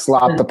 Yeah.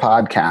 Slop the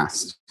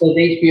Podcast. Does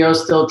HBO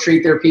still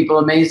treat their people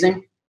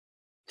amazing?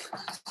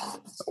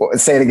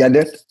 Say it again,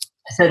 dude.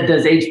 I said,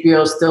 does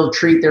HBO still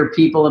treat their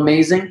people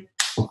amazing?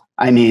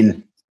 I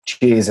mean,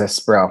 Jesus,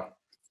 bro.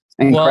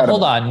 Incredible. Well,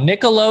 hold on.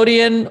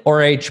 Nickelodeon or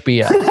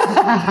HBO?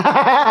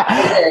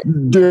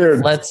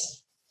 Dude.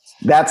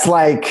 That's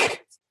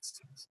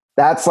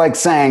like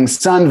saying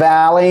Sun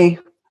Valley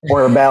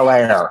or Bel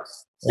Air.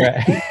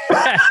 Right.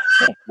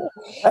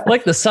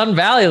 Like the Sun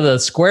Valley, the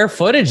square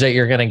footage that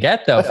you're going to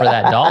get, though, for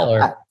that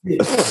 $1.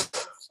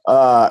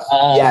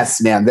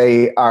 Yes, man.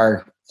 They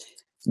are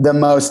the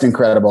most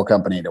incredible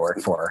company to work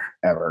for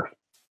ever.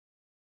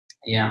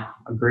 Yeah,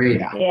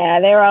 agreed. Yeah,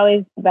 they were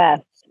always the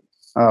best.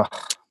 Oh,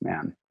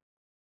 man.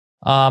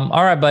 All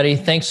right, buddy.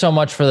 Thanks so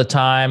much for the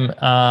time.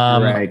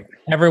 Right.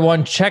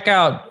 Everyone, check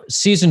out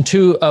season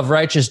 2 of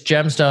Righteous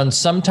Gemstones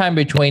sometime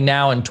between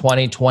now and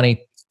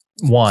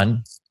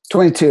 2021.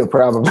 22,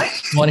 probably.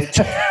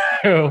 22.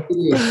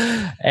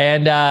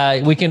 And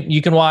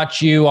you can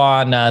watch you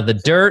on The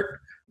Dirt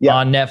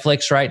on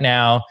Netflix right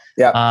now.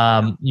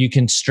 Yeah. You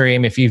can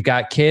stream if you've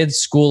got kids.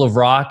 School of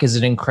Rock is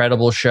an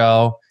incredible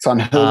show. It's on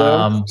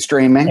Hulu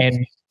streaming.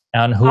 And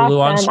on Hulu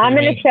on streaming. I'm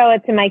going to show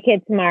it to my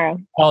kids tomorrow.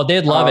 Oh,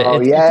 they'd love it.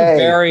 It's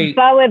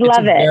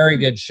a very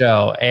good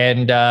show.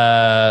 And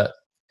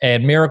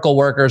Miracle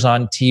Workers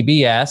on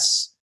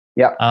TBS.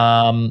 Yeah.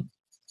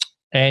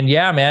 And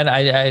yeah, man,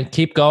 I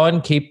keep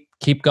going, keep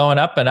going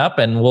up,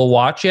 and we'll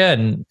watch you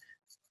and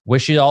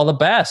wish you all the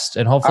best.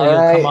 And hopefully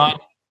you'll come on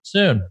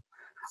soon.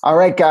 All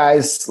right,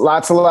 guys.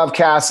 Lots of love,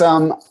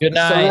 Kassem. Good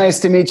night. So nice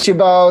to meet you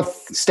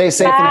both. Stay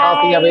safe and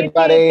healthy,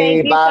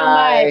 everybody.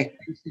 Bye.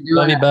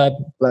 Love you, bud.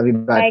 Love you,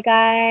 bud. Bye,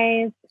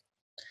 guys.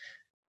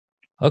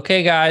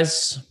 Okay,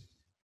 guys.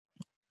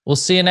 We'll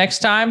see you next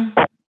time.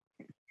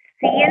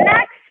 See you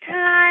next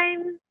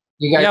time.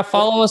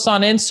 Follow us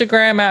on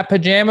Instagram at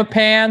Pajama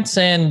Pants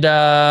and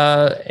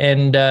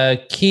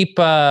keep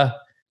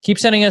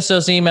sending us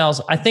those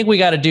emails. I think we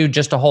got to do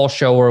just a whole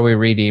show where we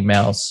read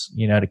emails,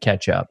 to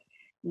catch up.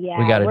 Yeah,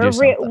 we got to do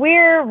something.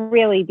 We're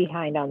really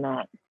behind on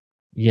that.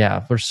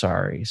 Yeah, we're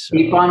sorry. So.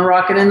 Keep on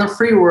rocking in the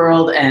free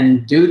world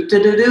and do.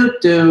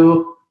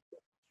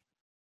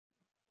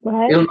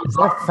 What? Is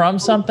that from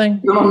something?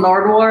 You know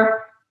Nardwar?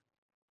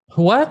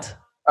 What?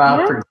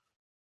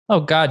 Oh,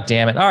 God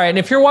damn it. All right. And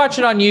if you're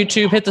watching on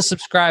YouTube, hit the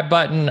subscribe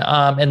button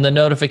and the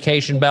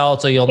notification bell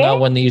so you'll know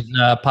when these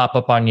pop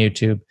up on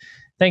YouTube.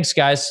 Thanks,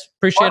 guys.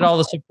 Appreciate all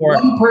the support.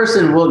 One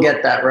person will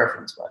get that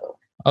reference, by the way.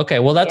 Okay.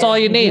 Well, that's all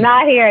you need.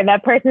 Not here.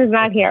 That person's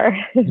not here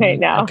right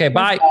now. Okay.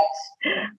 Bye.